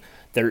playing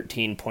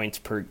 13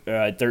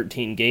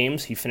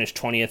 games. He finished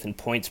 20th in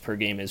points per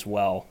game as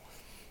well.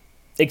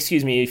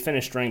 He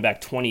finished running back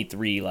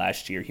 23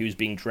 last year. He was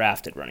being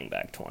drafted running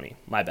back 20.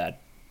 My bad.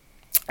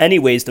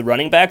 Anyways, the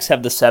running backs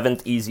have the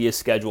 7th easiest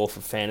schedule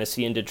for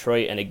fantasy in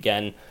Detroit, and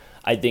again,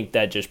 I think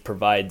that just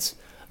provides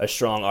a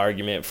strong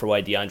argument for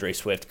why DeAndre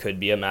Swift could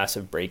be a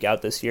massive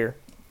breakout this year.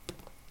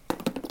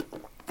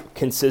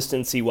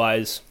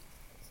 Consistency-wise,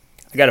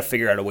 I got to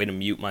figure out a way to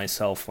mute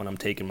myself when I'm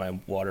taking my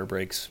water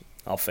breaks.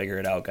 I'll figure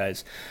it out,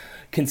 guys.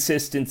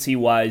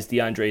 Consistency-wise,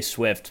 DeAndre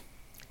Swift,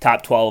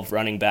 top 12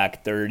 running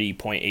back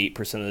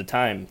 30.8% of the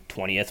time,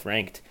 20th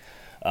ranked.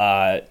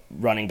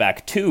 Running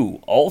back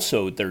 2,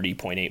 also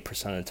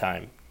 30.8% of the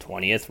time,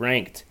 20th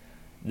ranked.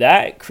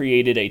 That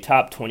created a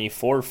top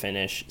 24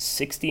 finish,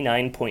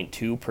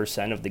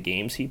 69.2% of the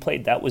games he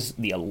played. That was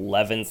the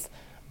 11th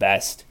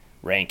best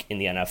rank in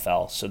the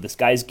NFL. So this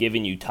guy's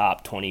giving you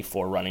top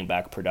 24 running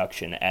back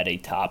production at a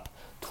top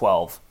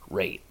 12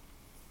 rate.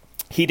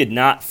 He did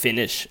not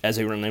finish as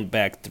a running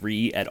back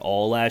 3 at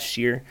all last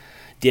year.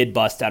 Did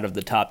bust out of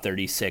the top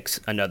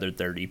 36 another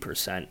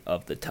 30%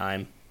 of the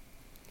time.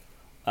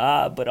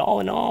 But all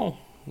in all,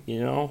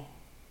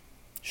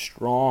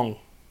 strong,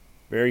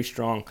 very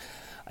strong.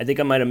 I think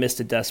I might have missed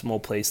a decimal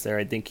place there.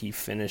 I think he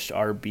finished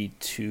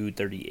RB2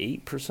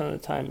 38% of the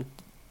time.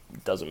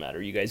 Doesn't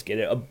matter. You guys get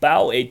it.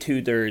 About a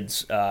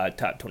 2/3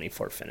 top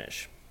 24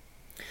 finish.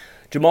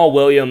 Jamal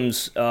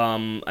Williams,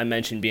 I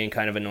mentioned being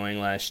kind of annoying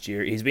last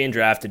year. He's being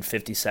drafted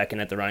 52nd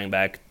at the running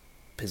back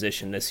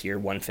position this year,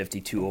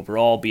 152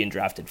 overall, being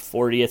drafted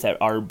 40th at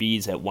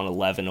RBs at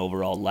 111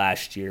 overall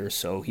last year.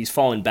 So he's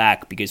fallen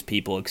back because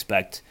people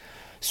expect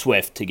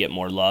Swift to get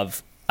more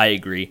love. I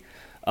agree.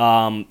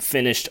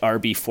 Finished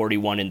RB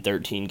 41 in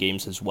 13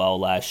 games as well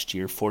last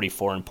year,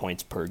 44 in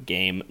points per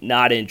game.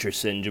 Not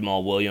interested in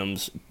Jamal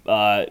Williams.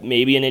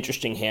 Maybe an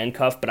interesting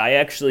handcuff, but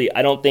I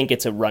don't think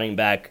it's a running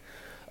back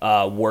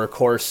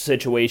workhorse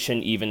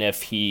situation, even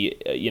if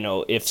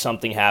if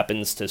something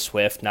happens to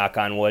Swift, knock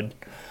on wood.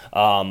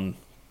 I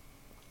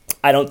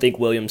don't think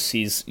Williams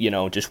sees,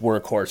 just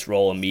workhorse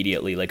role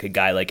immediately like a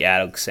guy like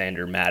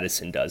Alexander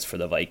Madison does for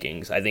the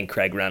Vikings. I think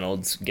Craig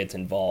Reynolds gets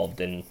involved,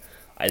 and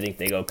I think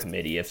they go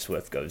committee if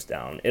Swift goes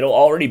down. It'll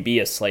already be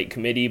a slight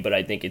committee, but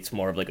I think it's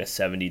more of like a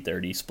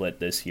 70-30 split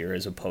this year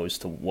as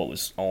opposed to what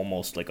was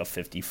almost like a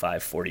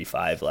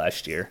 55-45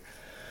 last year.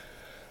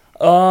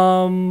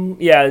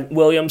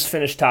 Williams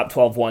finished top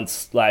 12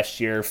 once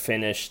last year,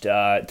 finished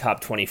top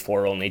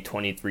 24 only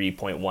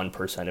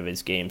 23.1% of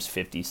his games,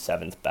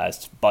 57th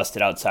best.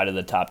 Busted outside of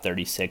the top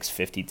 36,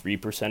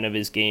 53% of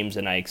his games,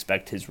 and I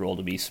expect his role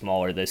to be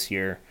smaller this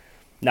year.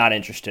 Not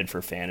interested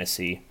for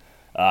fantasy.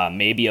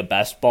 Maybe a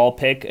best ball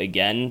pick,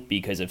 again,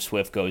 because if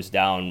Swift goes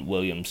down,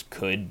 Williams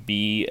could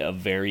be a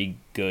very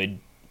good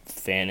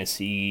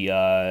fantasy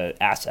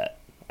asset,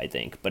 I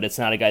think. But it's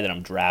not a guy that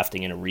I'm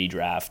drafting in a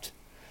redraft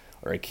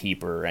or a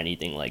keeper or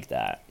anything like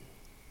that.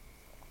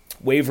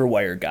 Waiver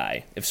wire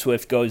guy. If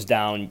Swift goes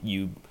down,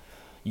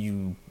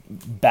 you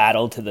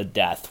battle to the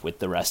death with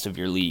the rest of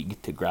your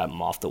league to grab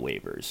him off the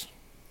waivers.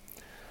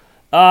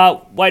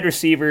 Wide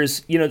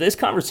receivers, this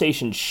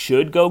conversation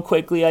should go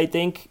quickly, I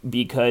think,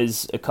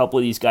 because a couple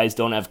of these guys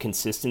don't have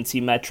consistency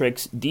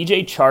metrics.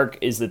 DJ Chark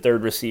is the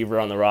third receiver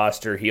on the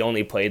roster. He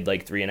only played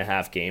like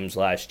 3.5 games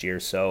last year,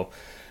 so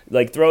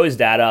throw his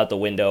data out the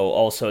window.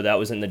 Also, that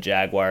was in the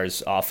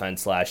Jaguars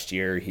offense last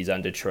year. He's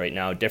on Detroit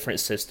now. Different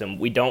system.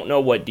 We don't know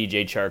what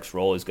DJ Chark's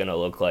role is going to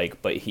look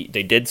like, but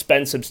they did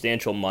spend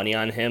substantial money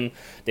on him.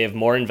 They have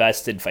more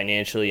invested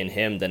financially in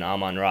him than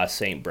Amon-Ra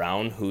St.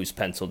 Brown, who's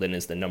penciled in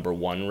as the number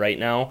one right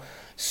now.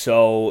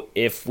 So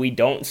if we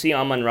don't see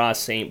Amon-Ra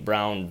St.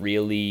 Brown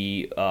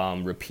really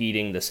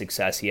repeating the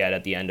success he had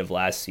at the end of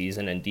last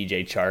season and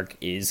DJ Chark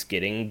is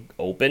getting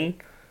open,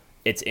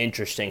 it's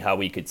interesting how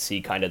we could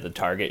see kind of the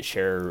target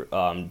share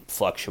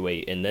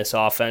fluctuate in this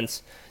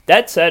offense.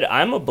 That said,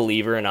 I'm a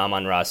believer in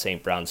Amon-Ra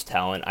St. Brown's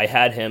talent. I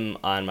had him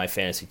on my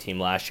fantasy team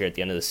last year at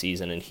the end of the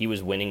season, and he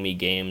was winning me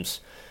games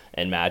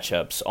and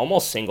matchups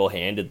almost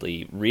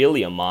single-handedly.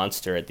 Really a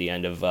monster at the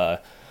end of the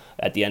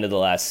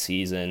last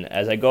season.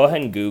 As I go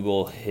ahead and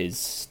Google his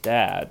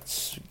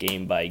stats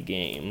game by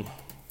game,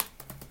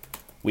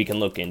 we can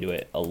look into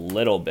it a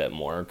little bit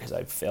more because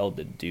I failed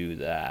to do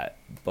that.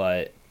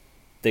 But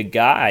the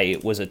guy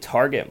was a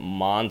target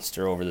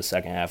monster over the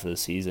second half of the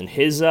season.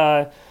 His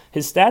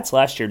stats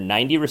last year,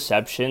 90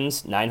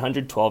 receptions,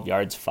 912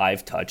 yards,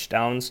 5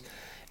 touchdowns.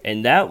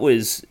 And that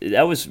was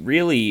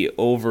really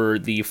over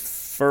the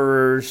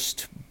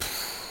first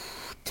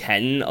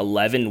 10,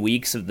 11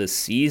 weeks of the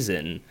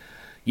season,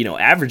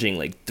 averaging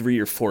like 3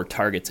 or 4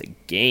 targets a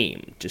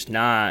game. Just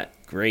not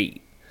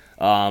great.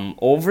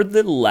 Over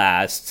the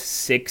last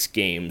 6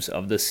 games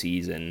of the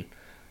season,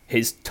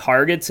 his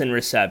targets and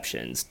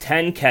receptions,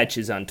 10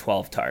 catches on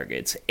 12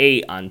 targets,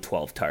 8 on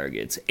 12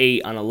 targets,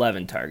 8 on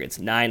 11 targets,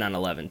 9 on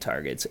 11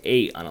 targets,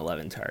 8 on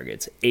 11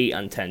 targets, 8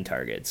 on 10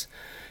 targets.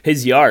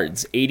 His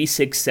yards,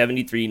 86,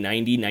 73,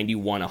 90,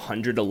 91,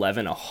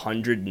 111,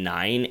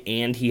 109,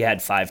 and he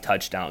had 5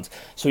 touchdowns.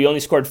 So he only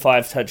scored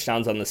 5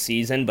 touchdowns on the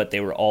season, but they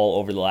were all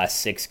over the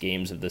last 6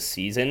 games of the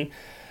season.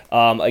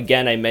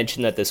 Again, I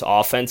mentioned that this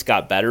offense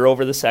got better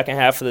over the second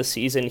half of the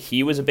season.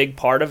 He was a big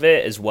part of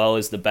it, as well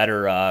as the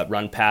better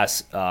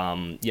run-pass,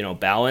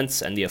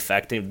 balance and the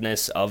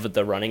effectiveness of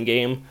the running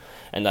game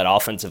and that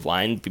offensive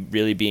line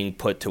really being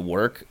put to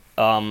work.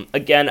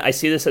 Again, I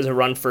see this as a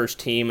run-first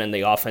team and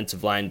the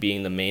offensive line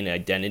being the main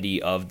identity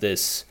of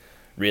this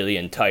really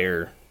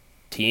entire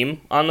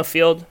team on the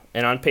field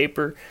and on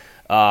paper.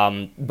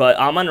 But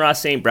Amon-Ra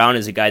St. Brown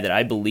is a guy that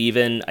I believe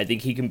in. I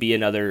think he can be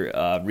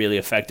another really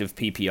effective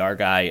PPR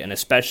guy, and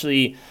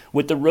especially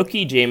with the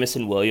rookie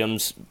Jameson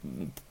Williams,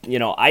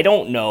 I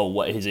don't know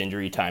what his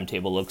injury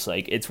timetable looks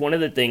like. It's one of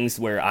the things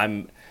where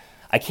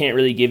I can't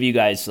really give you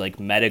guys like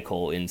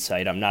medical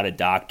insight. I'm not a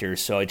doctor,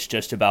 so it's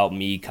just about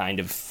me kind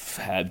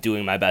of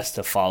doing my best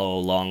to follow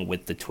along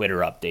with the Twitter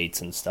updates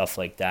and stuff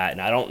like that.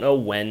 And I don't know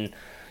when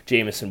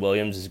Jameson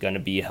Williams is going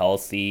to be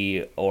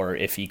healthy or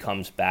if he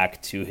comes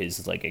back to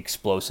his like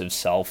explosive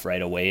self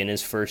right away in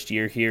his first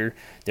year here.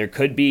 There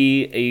could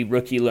be a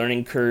rookie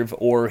learning curve,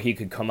 or he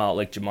could come out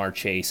like Jamar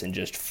Chase and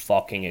just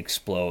fucking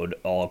explode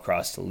all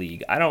across the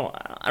league. I don't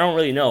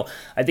really know.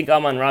 I think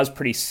Amon-Ra's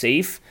pretty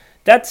safe.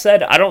 That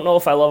said, I don't know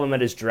if I love him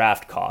at his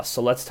draft cost.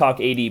 So let's talk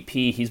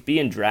ADP. He's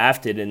being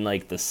drafted in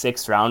like the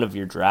 6th round of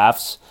your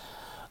drafts.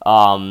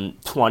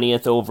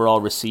 20th overall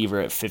receiver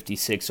at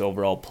 56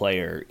 overall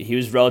player. He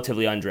was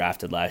relatively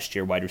undrafted last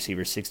year, wide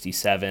receiver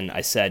 67.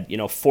 I said,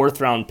 4th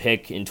round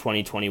pick in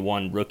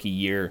 2021, rookie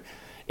year.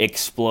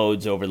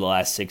 explodes over the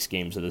last 6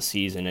 games of the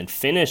season and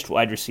finished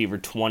wide receiver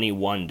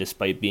 21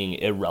 despite being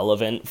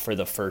irrelevant for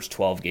the first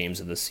 12 games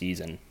of the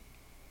season.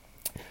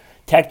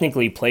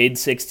 Technically played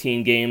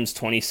 16 games,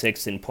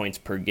 26 in points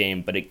per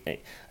game, but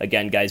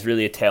again, guys,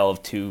 really a tale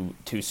of two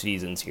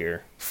seasons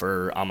here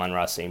for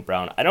Amon-Ra St.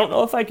 Brown. I don't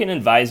know if I can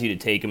advise you to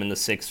take him in the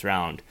 6th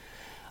round.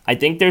 I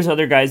think there's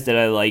other guys that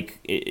I like,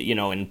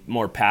 in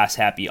more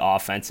pass-happy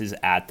offenses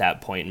at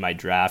that point in my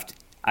draft.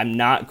 I'm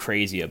not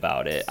crazy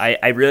about it.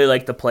 I really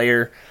like the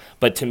player,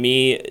 but to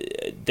me,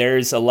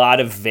 there's a lot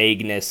of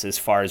vagueness as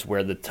far as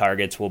where the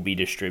targets will be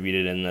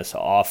distributed in this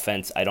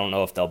offense. I don't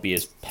know if they'll be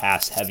as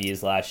pass-heavy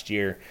as last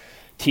year.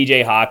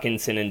 TJ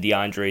Hawkinson and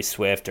DeAndre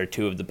Swift are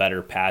 2 of the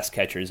better pass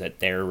catchers at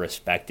their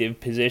respective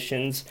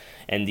positions,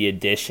 and the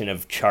addition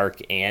of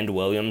Chark and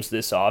Williams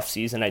this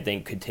offseason, I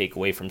think, could take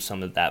away from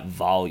some of that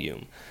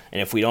volume.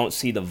 And if we don't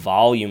see the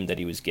volume that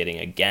he was getting,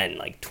 again,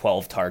 like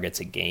 12 targets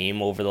a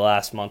game over the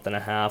last month and a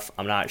half,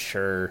 I'm not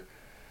sure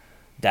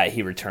that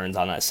he returns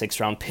on that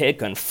 6th-round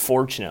pick,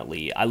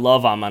 unfortunately. I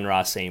love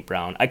Amon-Ra St.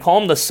 Brown. I call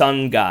him the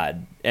sun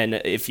god, and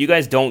if you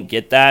guys don't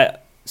get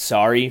that,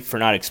 sorry for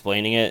not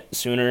explaining it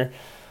sooner.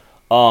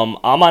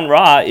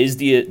 Amon-Ra is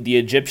the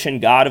Egyptian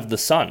god of the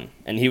sun,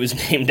 and he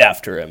was named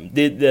after him.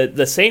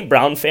 The St.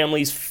 Brown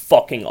family's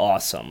fucking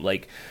awesome.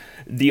 Like,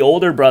 the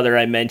older brother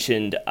I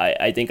mentioned,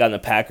 I think on the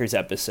Packers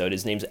episode,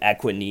 his name's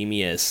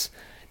Equinemius.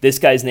 This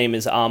guy's name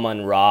is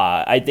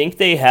Amon-Ra. I think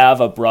they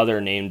have a brother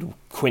named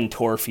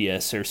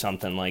Quintorpheus or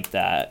something like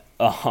that.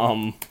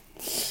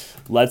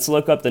 Let's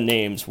look up the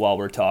names while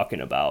we're talking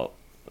about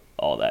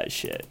all that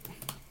shit.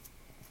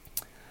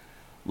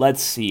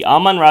 Let's see.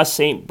 Amon-Ra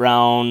St.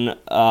 Brown,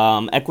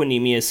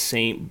 Equinemius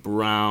St.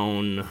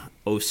 Brown,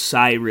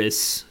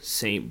 Osiris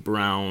St.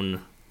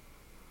 Brown.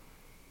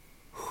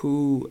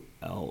 Who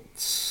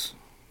else?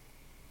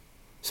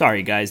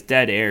 Sorry, guys,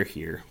 dead air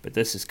here, but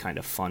this is kind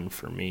of fun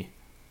for me.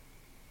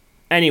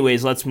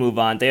 Anyways, let's move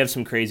on. They have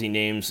some crazy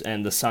names,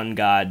 and the Sun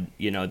God,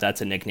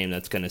 that's a nickname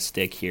that's going to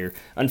stick here.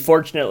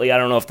 Unfortunately, I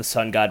don't know if the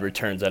Sun God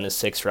returns on his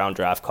 6th-round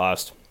draft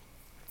cost.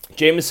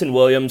 Jameson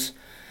Williams,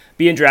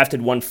 being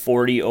drafted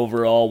 140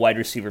 overall, wide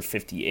receiver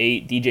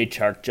 58. DJ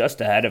Chark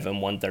just ahead of him,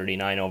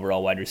 139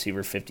 overall, wide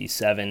receiver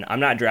 57. I'm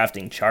not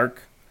drafting Chark.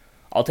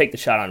 I'll take the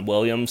shot on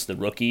Williams, the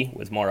rookie,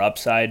 with more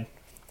upside.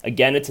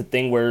 Again, it's a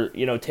thing where,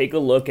 take a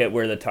look at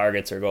where the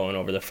targets are going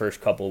over the first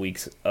couple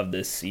weeks of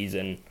this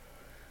season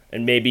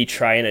and maybe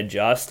try and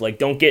adjust. Like,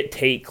 don't get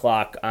Tate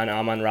clock on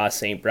Amon-Ra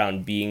St.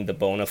 Brown being the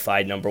bona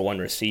fide number 1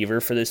 receiver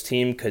for this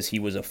team because he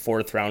was a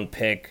 4th-round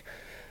pick,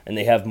 and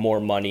they have more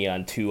money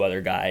on 2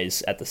 other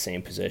guys at the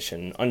same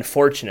position.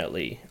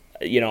 Unfortunately,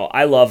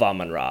 I love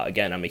Amon-Ra.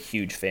 Again, I'm a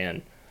huge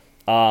fan.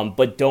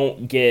 But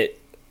don't get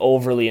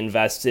overly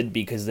invested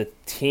because the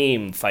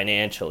team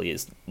financially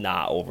is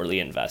not overly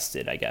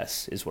invested, I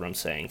guess, is what I'm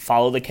saying.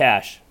 Follow the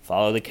cash.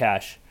 Follow the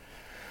cash.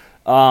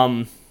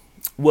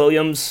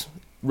 Williams,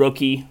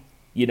 rookie,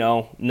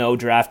 no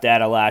draft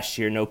data last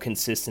year, no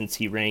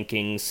consistency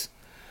rankings.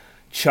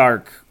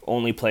 Chark,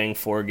 only playing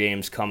 4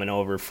 games, coming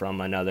over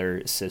from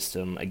another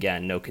system.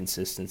 Again, no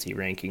consistency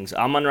rankings.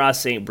 Amon-Ra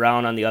St.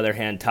 Brown, on the other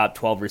hand, top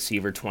 12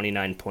 receiver,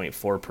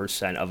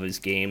 29.4% of his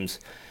games.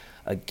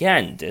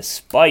 Again,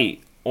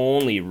 despite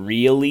only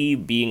really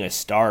being a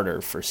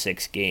starter for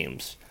 6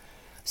 games.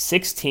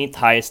 16th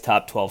highest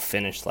top 12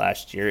 finish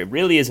last year. It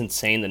really is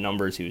insane the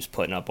numbers he was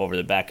putting up over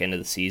the back end of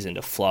the season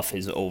to fluff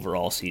his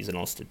overall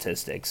seasonal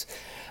statistics.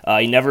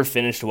 He never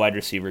finished wide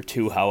receiver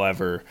 2,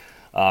 however.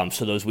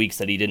 So those weeks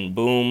that he didn't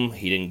boom,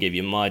 he didn't give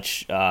you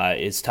much.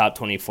 His top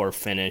 24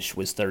 finish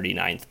was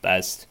 39th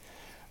best.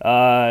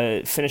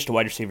 Finished a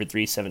wide receiver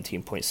 3,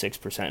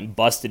 17.6%, and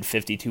busted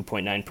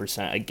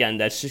 52.9%. Again,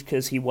 that's just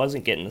because he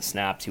wasn't getting the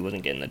snaps, he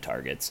wasn't getting the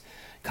targets.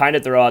 Kind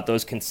of throw out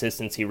those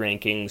consistency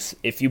rankings.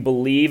 If you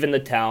believe in the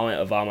talent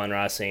of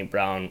Amon-Ra St.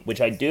 Brown, which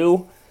I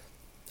do,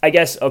 I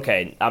guess,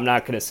 okay, I'm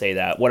not going to say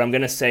that. What I'm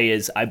going to say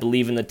is I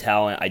believe in the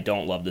talent. I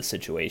don't love the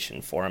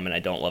situation for him, and I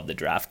don't love the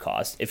draft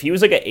cost. If he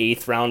was like an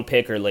 8th-round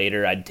pick or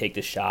later, I'd take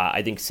the shot.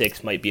 I think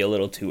 6 might be a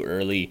little too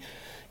early,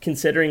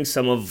 considering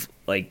some of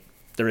like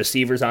the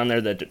receivers on there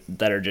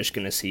that are just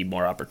going to see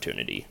more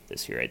opportunity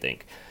this year, I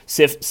think.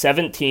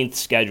 17th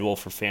schedule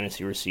for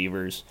fantasy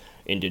receivers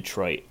in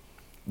Detroit.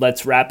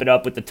 Let's wrap it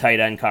up with the tight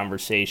end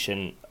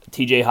conversation.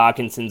 TJ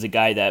Hawkinson's a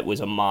guy that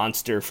was a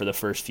monster for the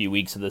first few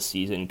weeks of the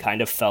season,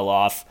 kind of fell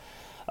off,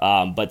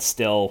 but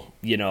still,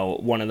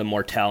 one of the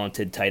more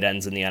talented tight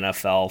ends in the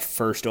NFL.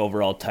 First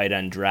overall tight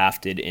end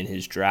drafted in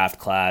his draft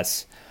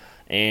class,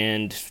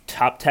 and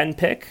top 10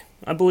 pick,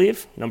 I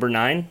believe, number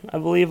 9, I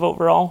believe,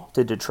 overall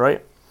to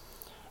Detroit.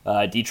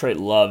 Detroit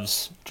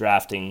loves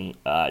drafting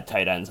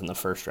tight ends in the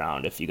first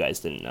round, if you guys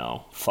didn't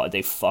know.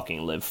 They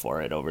fucking live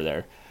for it over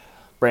there.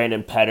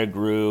 Brandon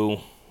Pettigrew,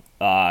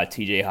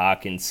 TJ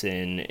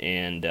Hawkinson,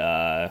 and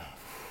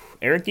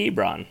Eric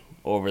Ebron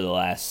over the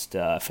last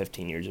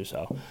 15 years or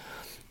so.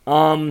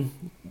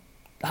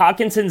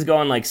 Hawkinson's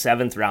going like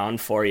 7th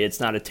round for you. It's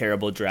not a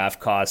terrible draft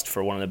cost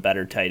for one of the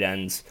better tight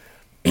ends.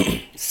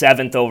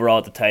 7th overall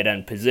at the tight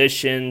end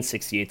position,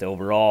 68th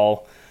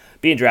overall.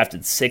 being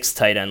drafted 6th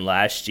tight end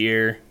last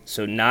year,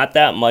 so not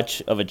that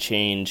much of a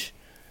change.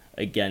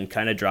 Again,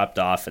 kind of dropped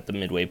off at the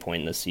midway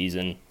point in the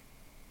season.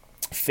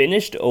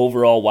 Finished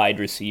overall tight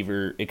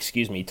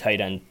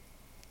end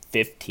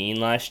 15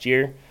 last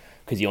year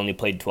because he only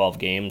played 12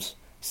 games.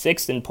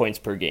 6th in points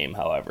per game,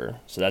 however.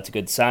 So that's a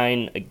good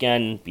sign.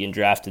 Again, being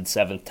drafted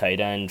 7th tight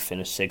end,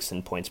 finished 6th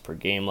in points per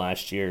game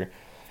last year.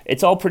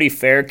 It's all pretty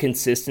fair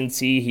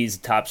consistency. He's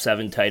top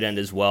 7 tight end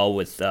as well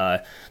with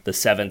the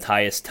 7th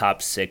highest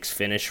top 6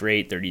 finish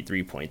rate,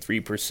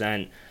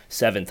 33.3%.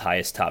 7th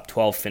highest top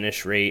 12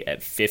 finish rate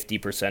at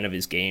 50% of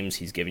his games.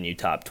 He's giving you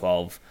top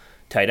 12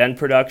 tight end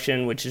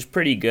production, which is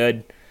pretty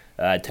good.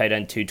 Tight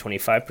end 2,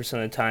 25% of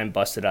the time.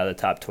 Busted out of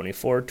the top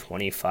 24,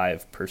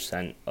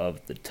 25%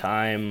 of the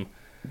time.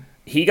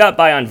 He got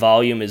by on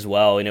volume as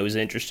well, and it was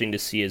interesting to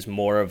see as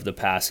more of the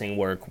passing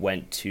work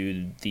went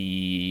to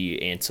the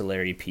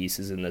ancillary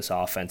pieces in this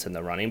offense and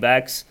the running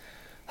backs.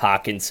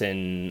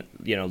 Hawkinson,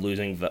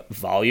 losing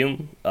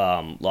volume,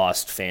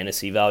 lost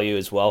fantasy value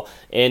as well.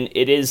 And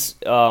it's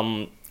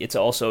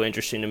also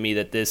interesting to me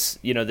that this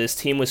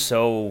team was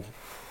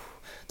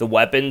the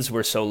weapons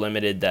were so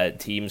limited that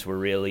teams were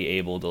really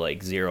able to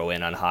zero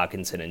in on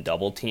Hawkinson and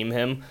double team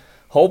him.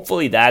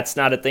 Hopefully that's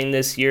not a thing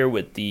this year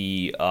with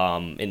the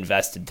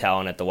invested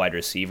talent at the wide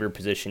receiver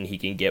position. He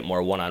can get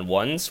more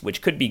one-on-ones,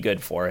 which could be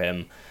good for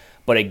him.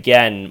 But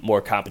again,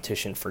 more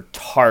competition for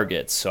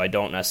targets, so I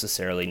don't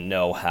necessarily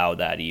know how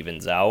that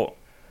evens out.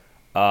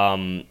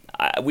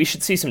 We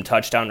should see some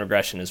touchdown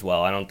regression as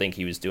well. I don't think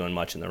he was doing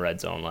much in the red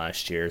zone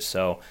last year.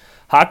 So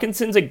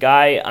Hawkinson's a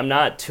guy I'm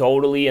not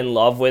totally in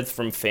love with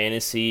from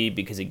fantasy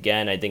because,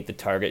 again, I think the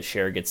target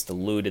share gets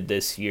diluted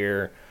this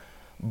year.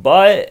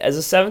 But as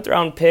a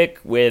 7th-round pick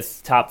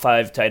with top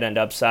 5 tight end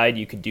upside,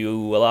 you could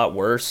do a lot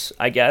worse,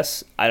 I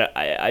guess.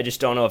 I just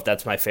don't know if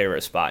that's my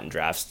favorite spot in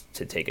drafts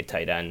to take a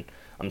tight end.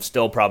 I'm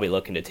still probably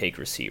looking to take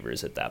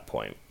receivers at that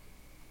point.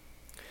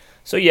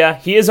 So yeah,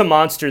 he is a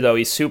monster though.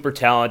 He's super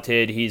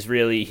talented.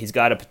 He's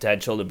got a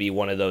potential to be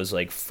one of those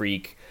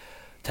freak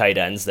tight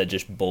ends that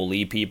just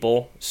bully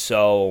people.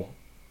 So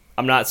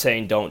I'm not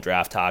saying don't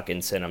draft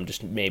Hawkinson. I'm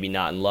just maybe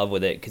not in love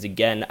with it because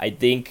again, I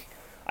think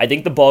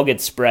the ball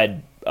gets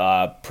spread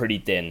pretty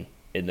thin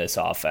in this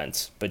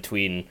offense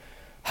between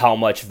how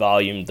much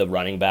volume the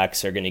running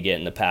backs are going to get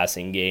in the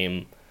passing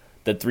game,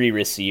 the 3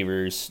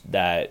 receivers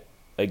that,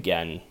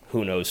 again,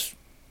 who knows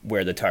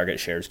where the target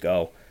shares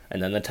go,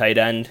 and then the tight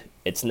end.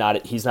 He's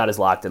not as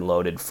locked and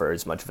loaded for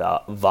as much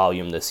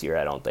volume this year,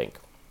 I don't think.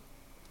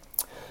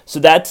 So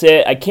that's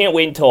it. I can't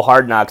wait until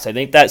Hard Knocks. I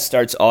think that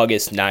starts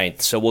August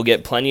 9th, so we'll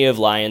get plenty of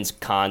Lions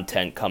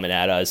content coming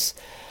at us.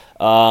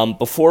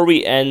 Before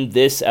we end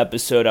this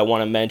episode, I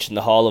want to mention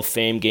the Hall of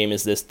Fame game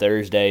is this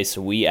Thursday,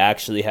 so we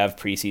actually have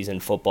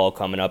preseason football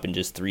coming up in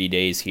just 3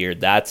 days here.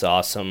 That's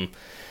awesome.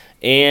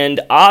 And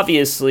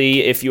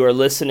obviously, if you are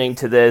listening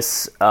to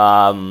this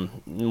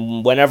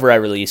whenever I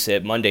release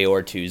it, Monday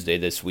or Tuesday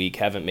this week,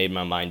 haven't made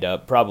my mind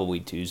up, probably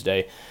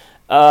Tuesday.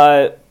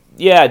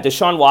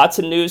 Deshaun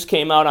Watson news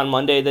came out on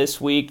Monday this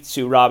week.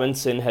 Sue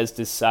Robinson has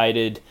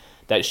decided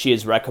that she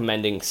is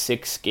recommending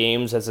 6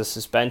 games as a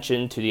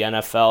suspension to the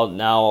NFL.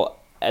 Now,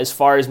 as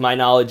far as my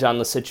knowledge on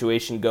the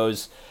situation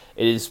goes,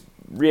 it is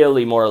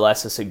really more or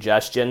less a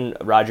suggestion.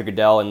 Roger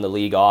Goodell in the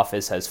league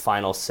office has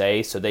final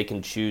say, so they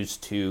can choose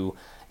to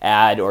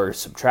add or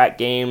subtract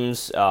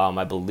games.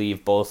 I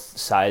believe both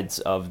sides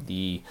of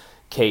the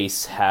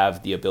case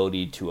have the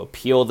ability to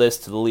appeal this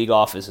to the league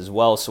office as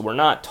well, so we're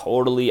not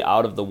totally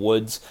out of the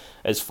woods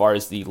as far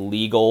as the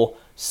legal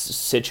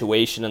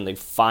situation and the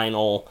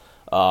final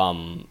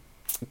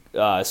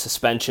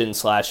suspension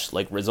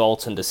 /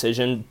 results and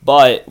decision,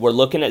 but we're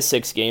looking at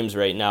 6 games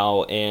right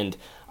now, and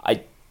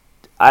I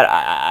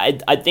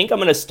think I'm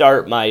going to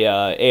start my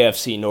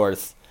AFC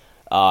North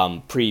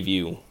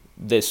preview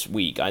this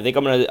week. I think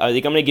I'm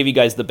gonna give you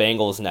guys the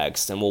Bengals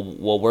next, and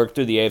we'll work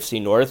through the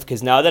AFC North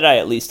because now that I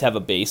at least have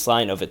a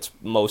baseline of it's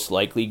most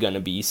likely going to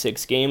be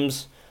 6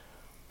 games,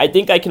 I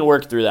think I can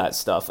work through that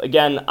stuff.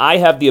 Again, I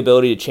have the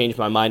ability to change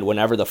my mind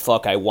whenever the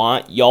fuck I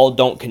want. Y'all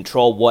don't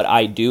control what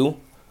I do.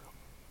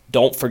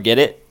 Don't forget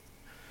it.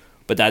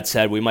 But that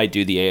said, we might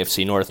do the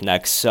AFC North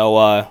next.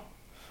 So,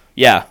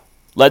 yeah,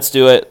 let's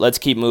do it. Let's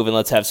keep moving.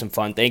 Let's have some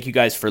fun. Thank you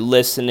guys for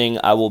listening.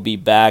 I will be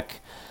back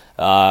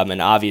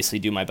and obviously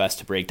do my best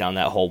to break down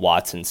that whole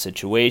Watson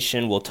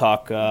situation. We'll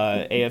talk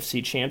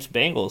AFC champs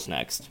Bengals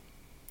next.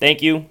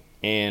 Thank you,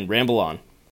 and ramble on.